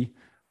see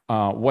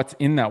what's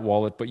in that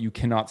wallet, but you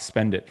cannot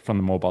spend it from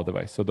the mobile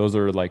device. So those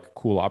are like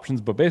cool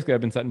options. But basically,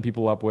 I've been setting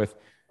people up with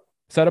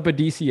set up a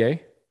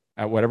DCA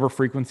at whatever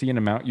frequency and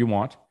amount you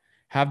want.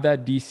 Have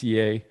that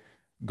DCA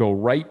go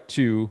right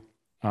to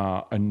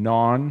a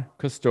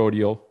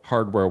non-custodial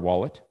hardware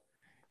wallet.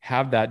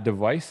 Have that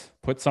device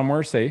put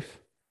somewhere safe,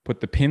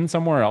 put the pin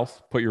somewhere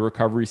else, put your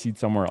recovery seed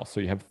somewhere else. So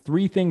you have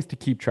three things to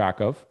keep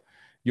track of.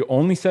 You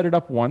only set it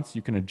up once.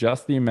 You can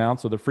adjust the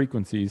amounts or the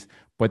frequencies,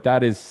 but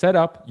that is set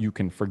up. You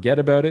can forget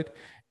about it.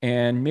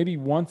 And maybe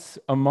once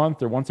a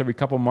month or once every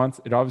couple of months,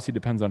 it obviously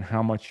depends on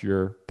how much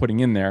you're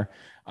putting in there.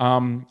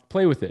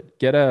 Play with it.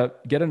 Get a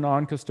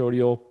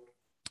non-custodial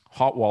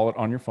hot wallet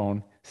on your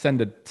phone. Send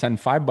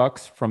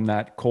 $5 from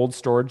that cold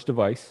storage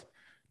device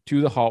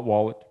to the hot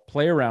wallet.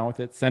 Play around with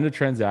it. Send a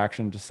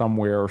transaction to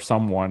somewhere or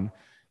someone.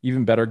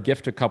 Even better,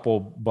 gift a couple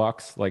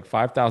bucks, like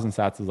 5,000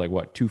 sats is like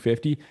what,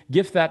 250?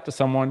 Gift that to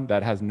someone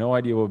that has no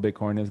idea what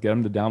Bitcoin is. Get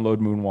them to download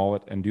Moon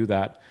Wallet and do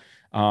that.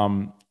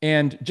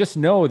 And just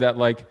know that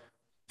like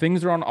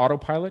things are on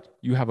autopilot.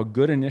 You have a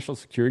good initial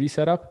security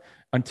setup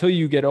until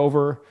you get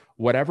over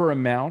whatever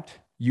amount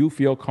you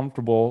feel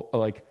comfortable.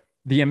 Like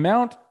the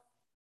amount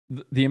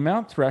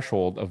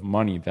threshold of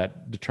money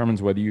that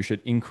determines whether you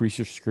should increase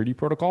your security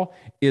protocol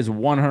is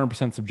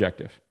 100%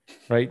 subjective,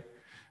 right?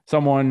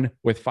 Someone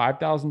with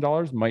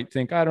 $5,000 might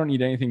think I don't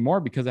need anything more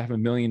because I have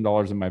 $1 million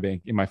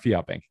in my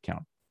fiat bank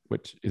account,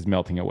 which is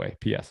melting away.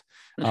 P.S.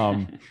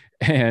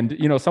 And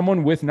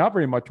someone with not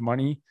very much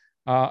money,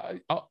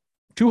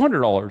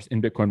 $200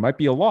 in Bitcoin might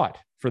be a lot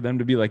for them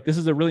to be like, this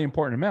is a really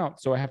important amount,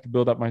 so I have to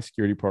build up my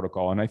security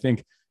protocol. And I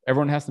think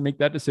everyone has to make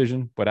that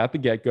decision. But at the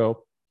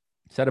get-go,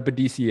 set up a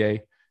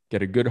DCA,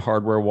 get a good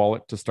hardware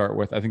wallet to start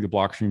with. I think the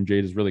Blockstream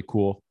Jade is really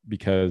cool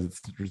because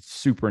it's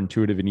super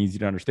intuitive and easy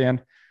to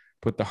understand.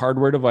 Put the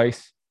hardware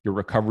device, your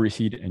recovery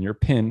seed, and your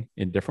pin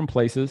in different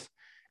places,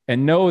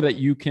 and know that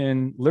you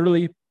can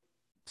literally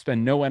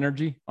spend no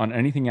energy on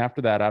anything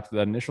after that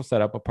initial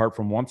setup, apart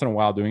from once in a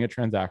while doing a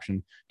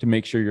transaction to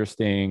make sure you're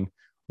staying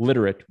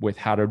literate with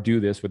how to do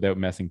this without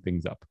messing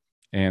things up.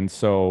 And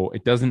so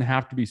it doesn't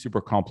have to be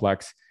super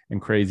complex and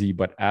crazy,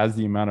 but as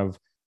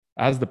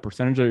the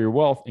percentage of your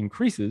wealth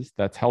increases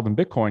that's held in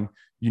Bitcoin,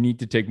 you need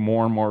to take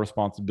more and more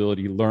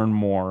responsibility, learn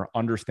more,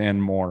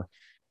 understand more.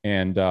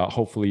 And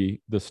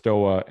hopefully the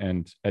Stoa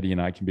and Eddie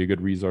and I can be a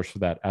good resource for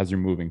that as you're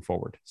moving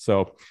forward.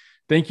 So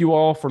thank you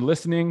all for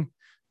listening.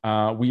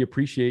 We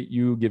appreciate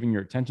you giving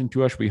your attention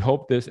to us. We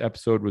hope this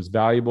episode was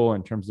valuable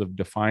in terms of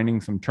defining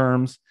some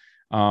terms.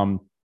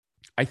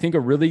 I think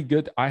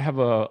I have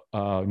a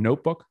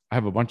notebook. I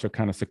have a bunch of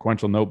kind of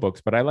sequential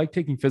notebooks, but I like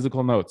taking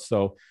physical notes.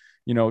 So,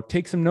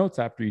 take some notes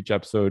after each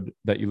episode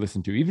that you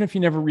listen to. Even if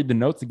you never read the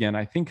notes again,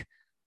 I think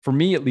for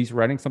me, at least,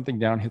 writing something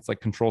down hits like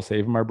control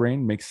save in my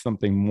brain, makes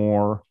something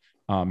more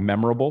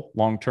memorable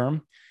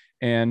long-term.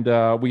 And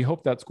we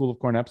hope that School of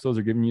Coin episodes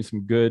are giving you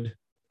some good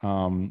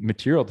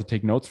material to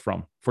take notes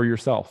from for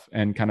yourself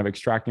and kind of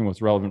extracting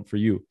what's relevant for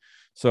you.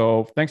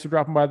 So thanks for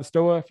dropping by the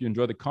Stoa. If you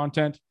enjoy the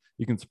content,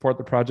 You can support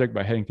the project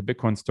by heading to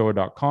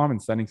bitcoinstoa.com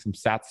and sending some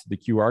sats to the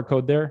QR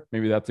code there.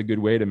 Maybe that's a good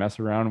way to mess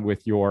around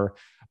with your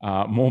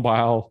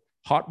mobile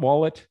hot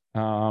wallet.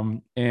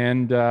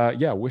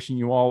 Yeah, wishing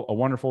you all a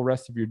wonderful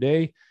rest of your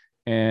day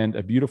and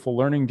a beautiful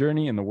learning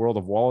journey in the world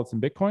of wallets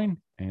and Bitcoin.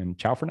 And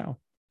ciao for now.